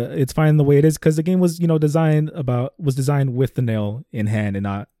that, but it's fine the way it is because the game was, designed with the nail in hand and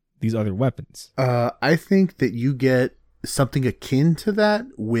not these other weapons. I think that you get something akin to that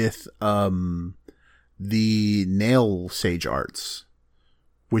with the nail sage arts,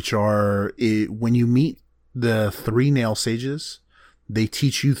 which are when you meet the 3 nail sages, they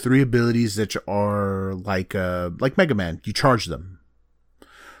teach you 3 abilities that are like Mega Man. You charge them.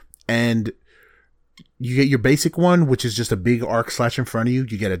 And you get your basic one, which is just a big arc slash in front of you.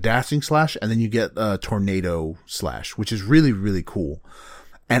 You get a dashing slash, and then you get a tornado slash, which is really, really cool.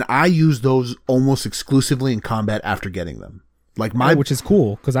 And I use those almost exclusively in combat after getting them. Which is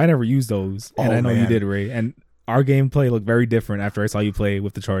cool, because I never used those. And I know you did, Ray. And our gameplay looked very different after I saw you play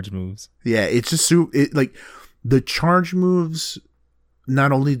with the charge moves. Yeah, it's just the charge moves.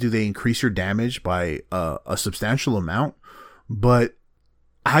 Not only do they increase your damage by a substantial amount, but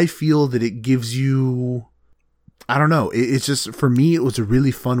I feel that it gives you, I don't know, it's just, for me, it was a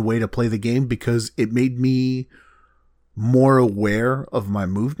really fun way to play the game because it made me more aware of my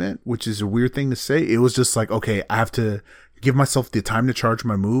movement, which is a weird thing to say. It was just like, okay, I have to give myself the time to charge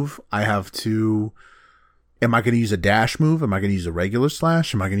my move. Am I going to use a dash move? Am I going to use a regular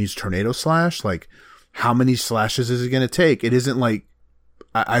slash? Am I going to use tornado slash? Like, how many slashes is it going to take? It isn't like,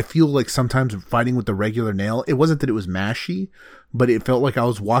 I feel like sometimes fighting with the regular nail, it wasn't that it was mashy, but it felt like I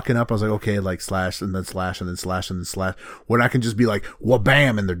was walking up. I was like, okay, like slash and then slash and then slash and then slash, when I can just be like, well,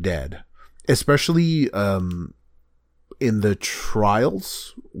 bam, and they're dead. Especially in the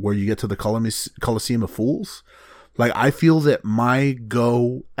trials where you get to the Colosseum of Fools. Like, I feel that my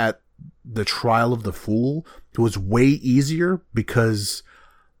go at the Trial of the Fool was way easier because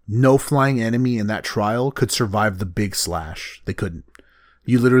no flying enemy in that trial could survive the big slash. They couldn't.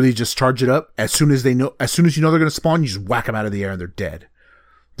 You literally just charge it up. As soon as you know they're going to spawn, you just whack them out of the air and they're dead.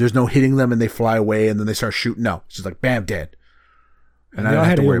 There's no hitting them and they fly away and then they start shooting. No, it's just like, bam, dead. And I don't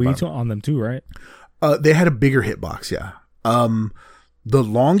have to worry about them. On them too, right? They had a bigger hitbox, yeah. The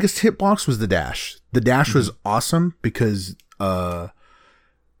longest hitbox was the dash. The dash was awesome because I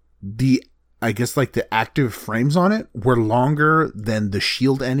guess like the active frames on it were longer than the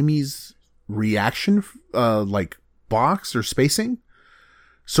shield enemy's reaction box or spacing.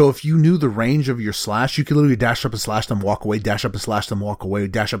 So if you knew the range of your slash, you could literally dash up and slash them, walk away, dash up and slash them, walk away,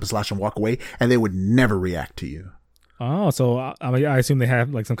 dash up and slash them, walk away, and they would never react to you. Oh, so I assume they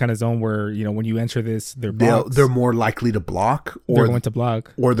have like some kind of zone where, you know, when you enter this, they're more likely to block, or they're going to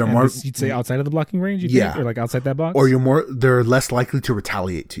block, or they're more. You'd say outside of the blocking range, yeah, think? Or like outside that box, or they're less likely to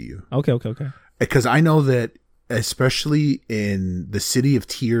retaliate to you. Okay. Because I know that, especially in the City of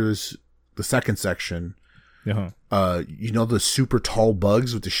Tears, the second section, you know, the super tall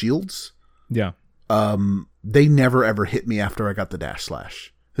bugs with the shields. Yeah. They never ever hit me after I got the dash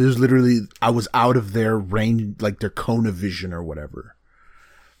slash. It was literally, I was out of their range, like their cone of vision or whatever.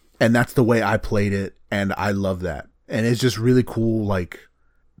 And that's the way I played it. And I love that. And it's just really cool. Like,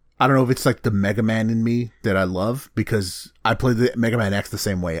 I don't know if it's like the Mega Man in me that I love, because I played the Mega Man X the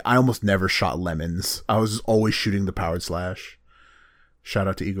same way. I almost never shot lemons. I was always shooting the powered slash. Shout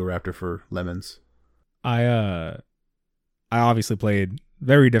out to Ego Raptor for lemons. I obviously played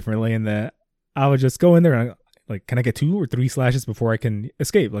very differently in that I would just go in there and like, can I get 2 or 3 slashes before I can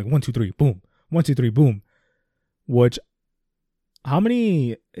escape? Like 1, 2, 3, boom. 1, 2, 3, boom. Which, how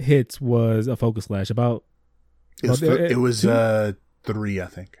many hits was a focus slash? About it was 3, I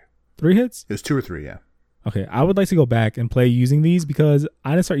think. 3 hits? It was 2 or 3, yeah. Okay, I would like to go back and play using these, because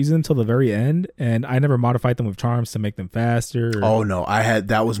I didn't start using them until the very end, and I never modified them with charms to make them faster. Oh no,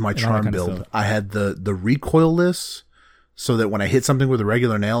 that was my charm build. I had the recoilless, so that when I hit something with a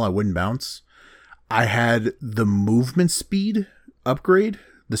regular nail, I wouldn't bounce. I had the movement speed upgrade,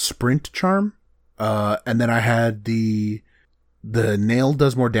 the sprint charm, and then I had the nail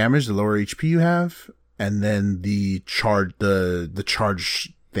does more damage the lower HP you have, and then the charge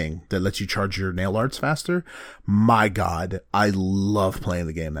thing that lets you charge your nail arts faster. My God, I love playing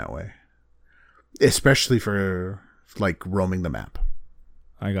the game that way, especially for like roaming the map.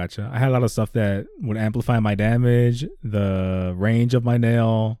 I gotcha. I had a lot of stuff that would amplify my damage, the range of my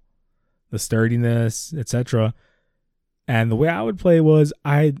nail, the sturdiness, etc. And the way I would play was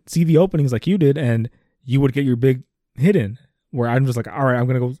I'd see the openings like you did, and you would get your big hit in, where I'm just like, all right, I'm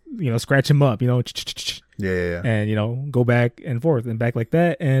going to go, you know, scratch him up, you know, yeah. And, you know, go back and forth and back like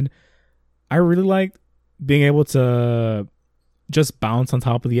that. And I really liked being able to just bounce on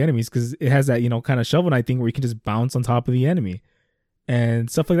top of the enemies, because it has that, you know, kind of Shovel Knight thing where you can just bounce on top of the enemy.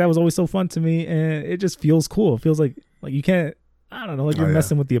 And stuff like that was always so fun to me, and it just feels cool. It feels like you can't, I don't know, like you're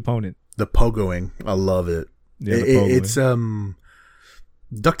messing with the opponent. The pogoing, I love it. Yeah, it's DuckTales.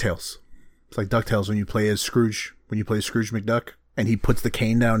 It's like DuckTales when you play as Scrooge, Scrooge McDuck, and he puts the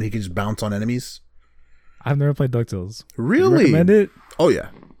cane down and he can just bounce on enemies. I've never played DuckTales. Really? You recommend it? Oh yeah.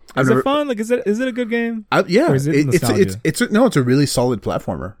 Is it fun? Like, is it a good game? Yeah. Or is it nostalgia? It's a really solid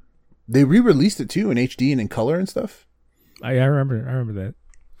platformer. They re-released it too in HD and in color and stuff. I remember that.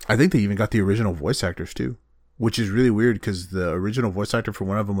 I think they even got the original voice actors too, which is really weird because the original voice actor for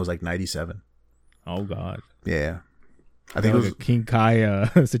one of them was like 97. Oh God. Yeah. I think it was a King Kai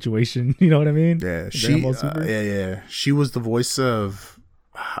situation. You know what I mean? Yeah. She was the voice of,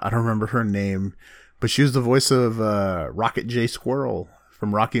 I don't remember her name, but she was the voice of Rocket J. Squirrel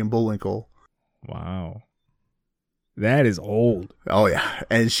from Rocky and Bullwinkle. Wow. That is old. Oh yeah.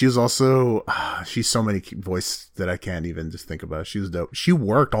 And she was also, she's so many voice that I can't even just think about. She was dope. She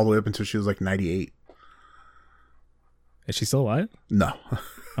worked all the way up until she was like 98. Is she still alive? No.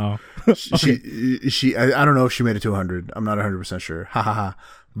 Oh. she I don't know if she made it to 100. I'm not 100% sure. Ha ha ha.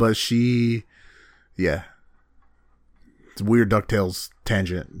 But she, yeah. It's a weird DuckTales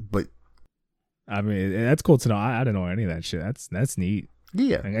tangent, but I mean, that's cool to know. I didn't know any of that shit. That's neat.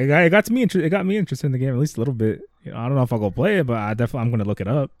 Yeah. It got me interested in the game at least a little bit. You know, I don't know if I'll go play it, but I'm going to look it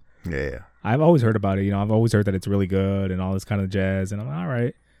up. Yeah. I've always heard about it. You know, I've always heard that it's really good and all this kind of jazz, and I'm all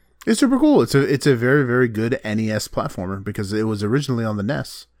right. It's super cool. It's a very, very good NES platformer because it was originally on the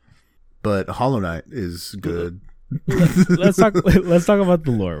NES, but Hollow Knight is good. let's talk about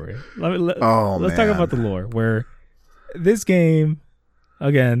the lore. Let's talk about the lore, where this game,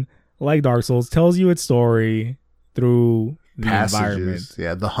 again, like Dark Souls, tells you its story through the environment.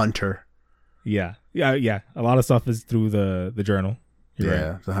 Yeah, the hunter. Yeah. A lot of stuff is through the journal.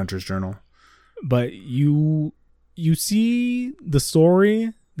 You're right. The hunter's journal. But you see the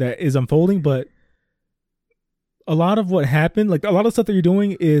story that is unfolding, but a lot of what happened, like a lot of stuff that you're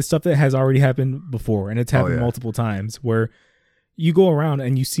doing is stuff that has already happened before, and it's happened multiple times, where you go around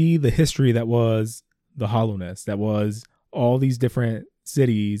and you see the history that was the Hollowness, that was all these different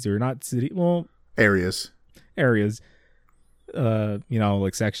cities, or not city, well, areas, you know,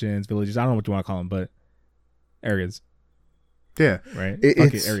 like sections, villages, I don't know what you want to call them, but areas. Yeah, right.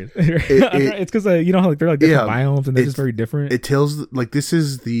 It's areas. It's because you know how like they're like different biomes, and they're just very different. It tells like this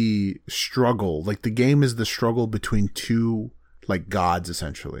is the struggle. Like the game is the struggle between two like gods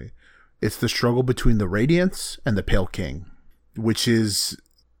essentially. It's the struggle between the Radiance and the Pale King, which is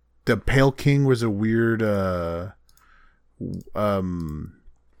the Pale King was a weird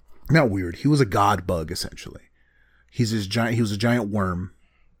not weird. He was a god bug essentially. He was a giant worm,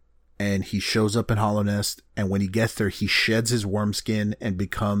 and he shows up in Hollow Nest. And when he gets there, he sheds his worm skin and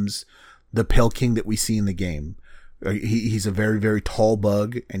becomes the Pale King that we see in the game. He's a very, very tall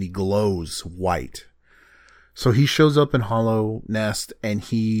bug, and he glows white. So he shows up in Hollow Nest, and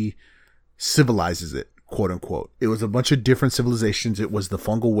he civilizes it, quote unquote. It was a bunch of different civilizations. It was the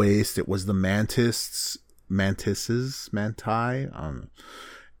fungal waste. It was the mantises, manti. I don't know.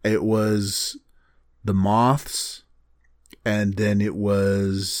 It was the moths, and then it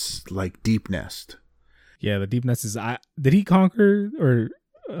was like Deep Nest. Yeah, the Deep Nest is. Did he conquer or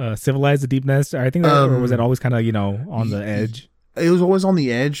civilize the Deep Nest? I think that, or was it always kind of on the edge? It was always on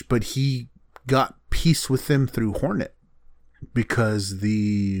the edge, but he got peace with them through Hornet, because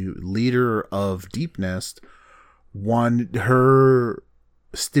the leader of Deep Nest wanted her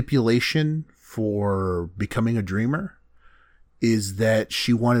stipulation for becoming a dreamer is that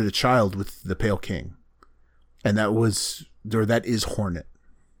she wanted a child with the Pale King. And that is Hornet.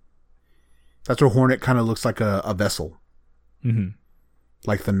 That's where Hornet kind of looks like a vessel. Mm-hmm.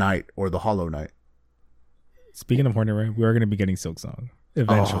 Like the Knight or the Hollow Knight. Speaking of Hornet, we are going to be getting Silksong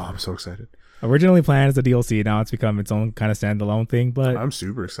eventually. Oh, I'm so excited. Originally planned as a DLC, now it's become its own kind of standalone thing. But I'm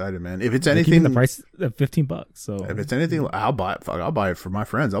super excited, man. If it's anything, the price of $15. So if it's anything, I'll buy it. I'll buy it for my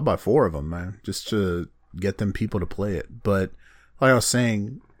friends. I'll buy 4 of them, man, just to get them people to play it. But like I was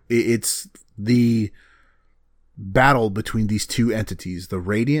saying, it's the battle between these two entities, the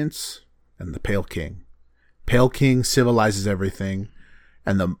Radiance and the Pale King. Pale King civilizes everything,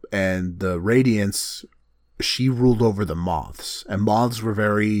 and the Radiance, she ruled over the moths, and moths were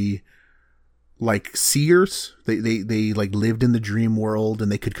very like seers. They like lived in the dream world,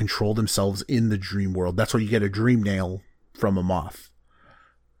 and they could control themselves in the dream world. That's where you get a dream nail from a moth.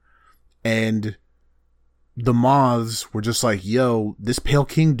 And the moths were just like, yo, this Pale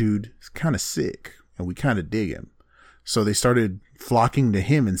King dude is kind of sick, and we kind of dig him. So they started flocking to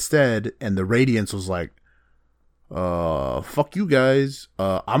him instead, and the Radiance was like, fuck you guys.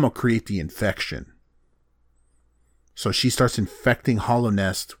 I'm gonna create the infection. So she starts infecting Hollow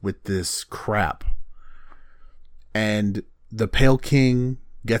Nest with this crap. And the Pale King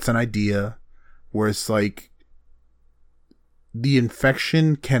gets an idea where it's like, the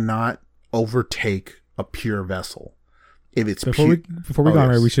infection cannot overtake a pure vessel. If it's before we go on,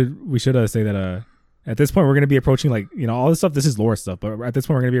 right, we should say that at this point we're going to be approaching all this stuff. This is lore stuff, but at this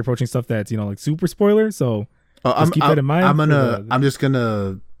point we're going to be approaching stuff that's like super spoiler. So keep that in mind. I'm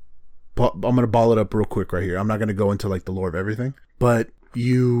gonna ball it up real quick right here. I'm not gonna go into like the lore of everything, but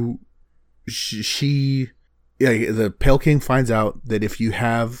the Pale King finds out that if you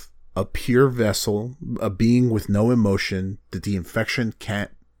have a pure vessel, a being with no emotion, that the infection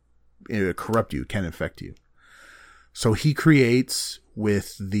can't corrupt you, can't infect you. So he creates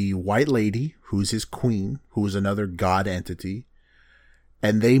with the White Lady, who's his queen, who is another god entity,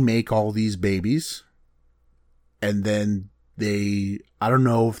 and they make all these babies, and then I don't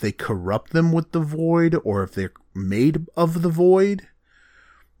know if they corrupt them with the void or if they're made of the void,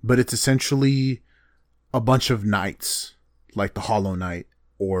 but it's essentially a bunch of knights, like the Hollow Knight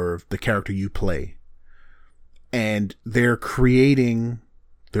or the character you play. And they're attempting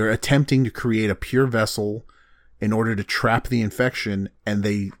to create a pure vessel in order to trap the infection, and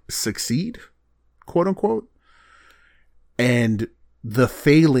they succeed, quote unquote. And the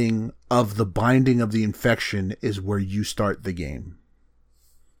failing of the binding of the infection is where you start the game.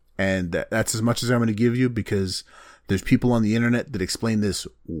 And that's as much as I'm going to give you, because there's people on the internet that explain this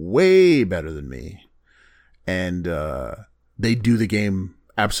way better than me. And they do the game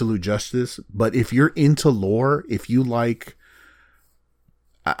absolute justice. But if you're into lore, if you like...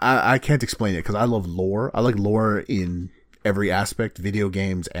 I can't explain it because I love lore. I like lore in every aspect, video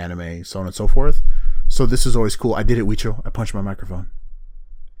games, anime, so on and so forth. So this is always cool. I did it, Wicho. I punched my microphone.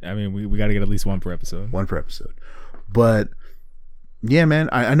 I mean, we got to get at least one per episode. One per episode. But yeah, man,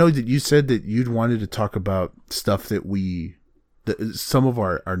 I know that you said that you'd wanted to talk about stuff that some of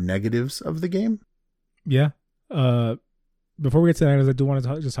our negatives of the game. Yeah. Before we get to that, I do want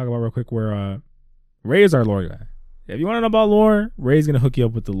to just talk about real quick where Ray is our lore guy. If you want to know about lore, Ray's going to hook you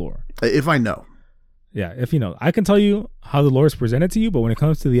up with the lore. If I know. Yeah, if you know. I can tell you how the lore is presented to you, but when it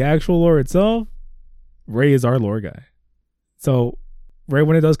comes to the actual lore itself, Ray is our lore guy. So, Ray,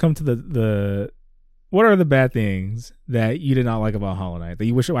 when it does come to the what are the bad things that you did not like about Hollow Knight that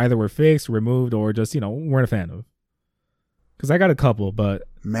you wish either were fixed, removed, or just, weren't a fan of? Because I got a couple, but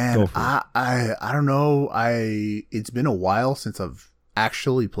man, I don't know. It's been a while since I've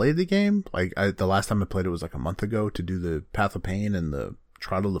actually played the game. Like the last time I played it was like a month ago to do the Path of Pain and the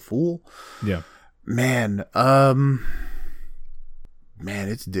Trial of the Fool. Yeah, man. Man,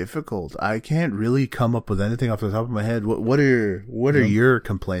 it's difficult. I can't really come up with anything off the top of my head. What are your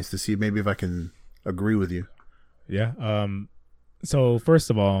complaints to see maybe if I can agree with you? Yeah. So first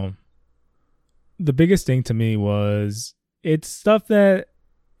of all, the biggest thing to me was it's stuff that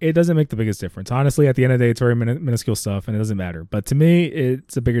it doesn't make the biggest difference. Honestly, at the end of the day, it's very minuscule stuff and it doesn't matter. But to me,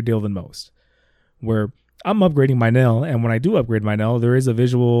 it's a bigger deal than most. Where I'm upgrading my nail, and when I do upgrade my nail, there is a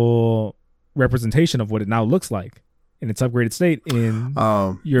visual representation of what it now looks like in its upgraded state when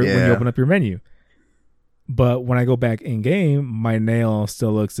you open up your menu. But when I go back in game, my nail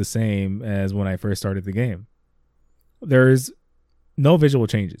still looks the same as when I first started the game. There's no visual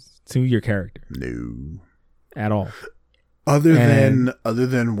changes to your character. No. At all. Other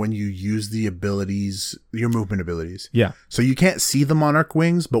than when you use the abilities, your movement abilities. Yeah. So you can't see the Monarch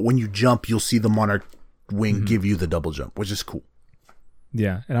wings, but when you jump, you'll see the Monarch wing give you the double jump, which is cool.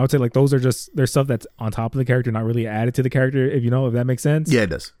 Yeah, and I would say like those are just there's stuff that's on top of the character, not really added to the character. If that makes sense. Yeah, it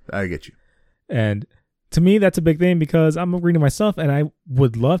does. I get you. And to me, that's a big thing because I'm upgrading my stuff, and I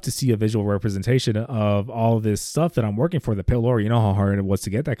would love to see a visual representation of all of this stuff that I'm working for. The pale lore, you know how hard it was to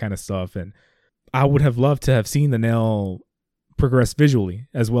get that kind of stuff, and I would have loved to have seen the nail progress visually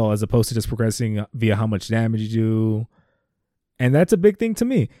as well, as opposed to just progressing via how much damage you do. And that's a big thing to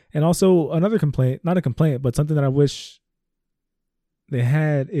me. And also another complaint, not a complaint, but something that I wish they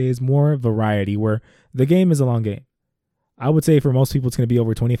had is more variety, where the game is a long game. I would say for most people, it's going to be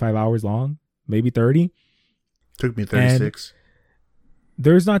over 25 hours long, maybe 30. Took me 36. And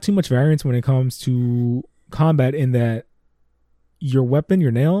there's not too much variance when it comes to combat in that your weapon,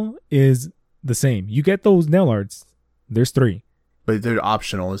 your nail is the same. You get those nail arts. There's 3. But they're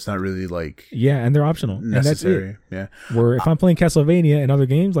optional. It's not really like... Yeah, and they're optional. Necessary. And that's it. Yeah. Where if I'm playing Castlevania and other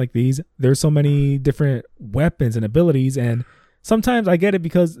games like these, there's so many different weapons and abilities, and sometimes I get it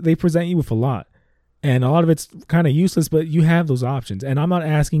because they present you with a lot. And a lot of it's kind of useless, but you have those options. And I'm not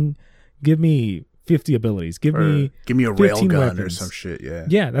asking, give me 50 abilities. Give me a railgun weapons. Or some shit, yeah.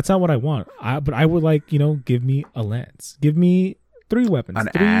 Yeah, that's not what I want. But I would like, give me a lance. Give me 3 weapons. An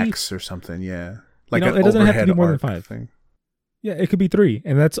 3, axe or something, yeah. Like it doesn't have to be more than 5 thing. Yeah, it could be 3.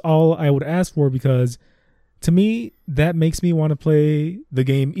 And that's all I would ask for, because to me, that makes me want to play the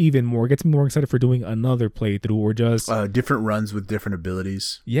game even more. It gets me more excited for doing another playthrough or just... different runs with different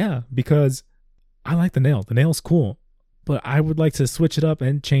abilities. Yeah, because I like the nail. The nail's cool. But I would like to switch it up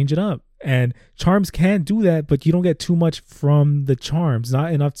and change it up. And charms can do that, but you don't get too much from the charms.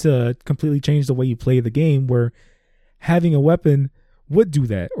 Not enough to completely change the way you play the game, where having a weapon would do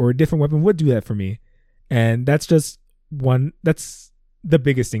that, or a different weapon would do that for me. And that's just that's the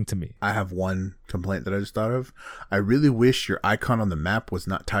biggest thing to me. I have one complaint that I just thought of. I really wish your icon on the map was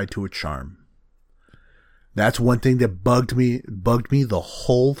not tied to a charm. That's one thing that bugged me the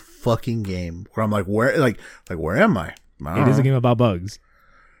whole fucking game. Where I'm like, where am I? It is a game about bugs.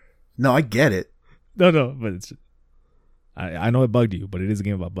 No, I get it. No, but it's I know it bugged you, but it is a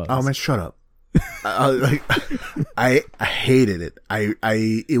game about bugs. Oh man, shut up. I hated it.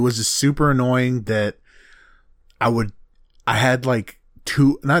 It was just super annoying that I had like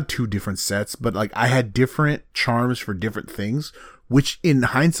not two different sets, but like I had different charms for different things, which in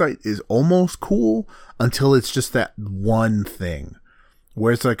hindsight is almost cool until it's just that one thing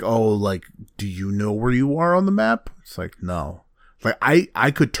where it's like, oh, like, do you know where you are on the map? It's like, no. Like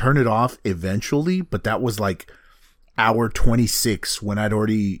I could turn it off eventually, but that was like hour 26 when I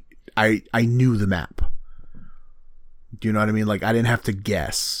knew the map. Do you know what I mean? Like I didn't have to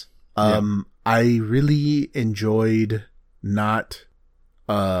guess. Yeah. I really enjoyed not,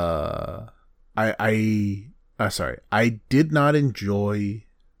 I did not enjoy,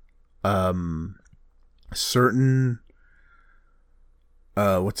 certain,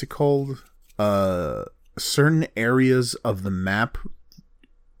 what's it called? Certain areas of the map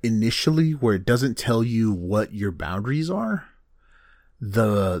initially where it doesn't tell you what your boundaries are.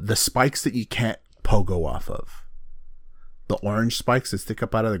 The spikes that you can't pogo off of. The orange spikes that stick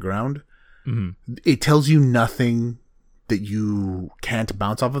up out of the ground. Mm-hmm. It tells you nothing that you can't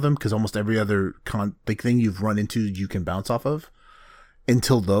bounce off of them, because almost every other thing you've run into you can bounce off of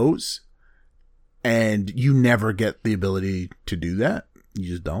until those, and you never get the ability to do that.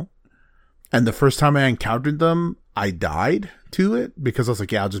 You just don't. And the first time I encountered them, I died to it because I was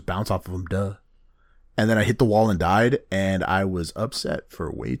like, yeah, I'll just bounce off of them, duh. And then I hit the wall and died, and I was upset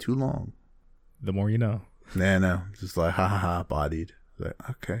for way too long. The more you know. Yeah, no, just like ha, bodied. Like,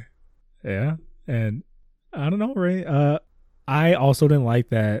 okay. Yeah, and I don't know, Ray. I also didn't like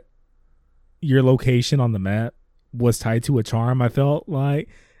that your location on the map was tied to a charm. I felt like,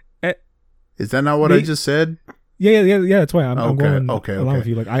 is that not what I just said? Yeah. That's why I'm going okay. along with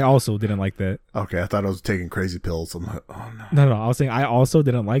you. Like, I also didn't like that. Okay, I thought I was taking crazy pills. I'm like, oh no. No. I was saying I also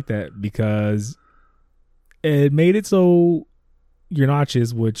didn't like that because it made it so your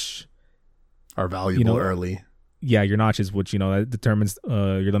notches, which are valuable early. Yeah, your notches, which that determines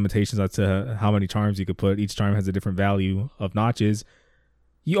your limitations as to how many charms you could put. Each charm has a different value of notches.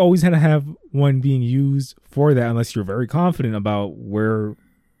 You always had to have one being used for that, unless you're very confident about where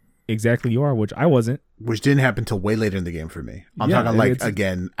exactly you are, which I wasn't. Which didn't happen till way later in the game for me. I'm talking like,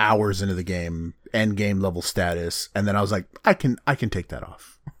 again, hours into the game, end game level status, and then I was like, I can take that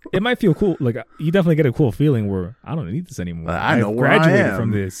off. It might feel cool. Like, you definitely get a cool feeling where I don't need this anymore. I know where I am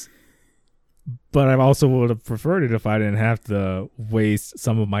from this. But I also would have preferred it if I didn't have to waste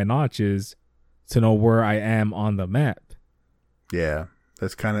some of my notches to know where I am on the map. Yeah,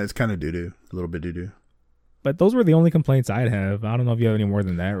 it's kind of doo-doo, a little bit doo-doo. But those were the only complaints I'd have. I don't know if you have any more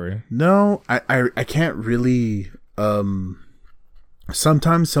than that, Ray. No, I can't really.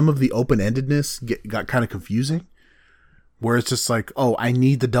 Sometimes some of the open-endedness got kind of confusing, where it's just like, oh, I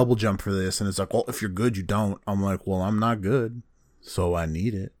need the double jump for this, and it's like, well, if you're good, you don't. I'm like, well, I'm not good, so I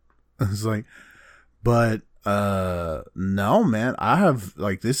need it. It's like, but no, man, I have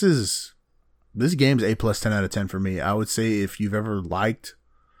like this game's A plus 10 out of 10 for me. I would say if you've ever liked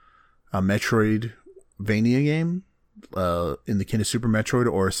a Metroidvania game, in the kind of Super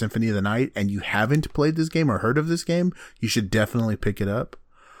Metroid or Symphony of the Night, and you haven't played this game or heard of this game, you should definitely pick it up.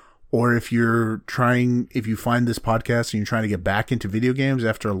 Or if you find this podcast and you're trying to get back into video games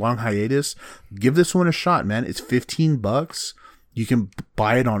after a long hiatus, give this one a shot, man. It's $15. You can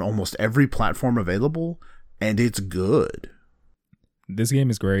buy it on almost every platform available, and it's good. This game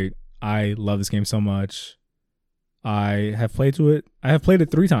is great. I love this game so much. I have played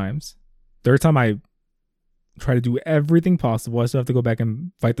it 3 times. Third time I try to do everything possible. I still have to go back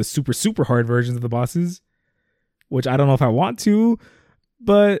and fight the super, super hard versions of the bosses, which I don't know if I want to,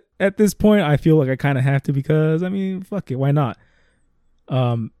 but at this point I feel like I kind of have to because, I mean, fuck it, why not?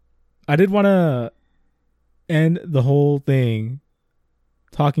 I did want to end the whole thing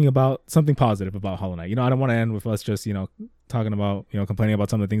talking about something positive about Hollow Knight. I don't want to end with us just, talking about, complaining about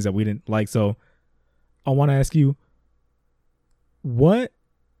some of the things that we didn't like. So I want to ask you, what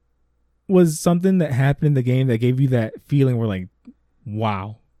was something that happened in the game that gave you that feeling where like,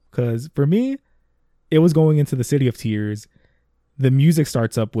 wow? Because for me, it was going into the City of Tears. The music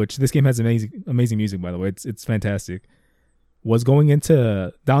starts up, which this game has amazing music, by the way. It's fantastic. Was going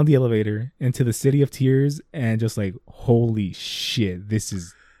down the elevator into the City of Tears and just like, holy shit, this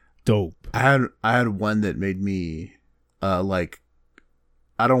is dope. I had one that made me like,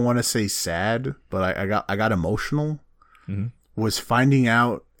 I don't want to say sad, but I got emotional. Mm-hmm. Was finding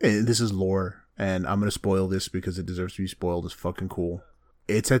out, and this is lore, and I'm gonna spoil this because it deserves to be spoiled. It's fucking cool.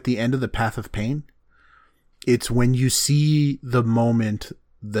 It's at the end of the Path of Pain. It's when you see the moment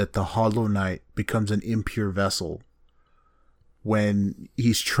that the Hollow Knight becomes an impure vessel. When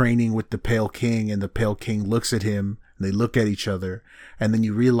he's training with the Pale King and the Pale King looks at him and they look at each other, and then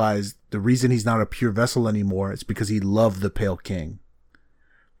you realize the reason he's not a pure vessel anymore is because he loved the Pale King.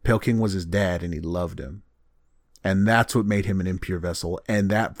 Pale King was his dad and he loved him. And that's what made him an impure vessel. And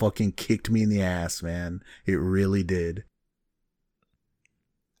that fucking kicked me in the ass, man. It really did.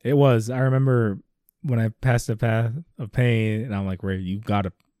 It was. I remember when I passed the Path of Pain and I'm like, Ray, you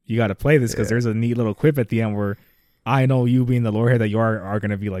gotta play this because there's a neat little quip at the end where I know you being the lorehead that you are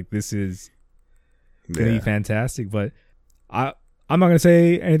going to be like, this is going to be fantastic. But I'm not going to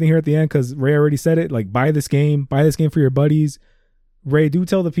say anything here at the end because Ray already said it. Like, buy this game for your buddies. Ray, do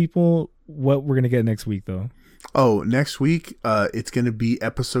tell the people what we're going to get next week, though. Oh, next week, it's going to be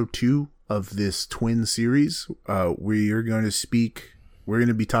episode 2 of this twin series. We're going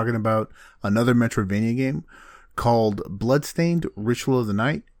to be talking about another Metroidvania game called Bloodstained Ritual of the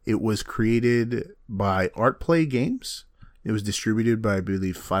Night. It was created by Artplay Games. It was distributed by, I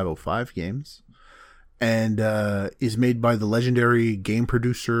believe, 505 Games. And is made by the legendary game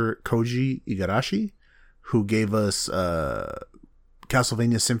producer Koji Igarashi, who gave us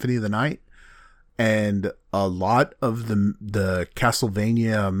Castlevania Symphony of the Night. And a lot of the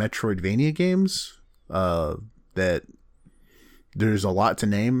Castlevania Metroidvania games that there's a lot to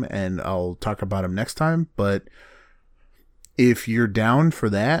name, and I'll talk about them next time. But if you're down for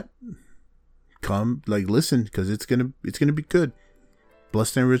that, come listen because it's gonna be good.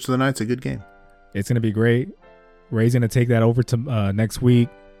 Bloodstained Ritual of the Night's a good game. It's gonna be great. Ray's gonna take that over to next week.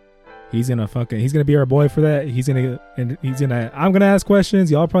 He's gonna be our boy for that. I'm gonna ask questions.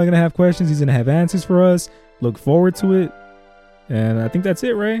 Y'all probably gonna have questions. He's gonna have answers for us. Look forward to it. And I think that's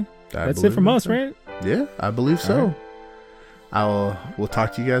it, Ray. That's it from us, right? Yeah, I believe so. Right. We'll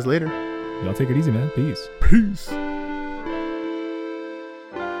talk to you guys later. Y'all take it easy, man. Peace. Peace.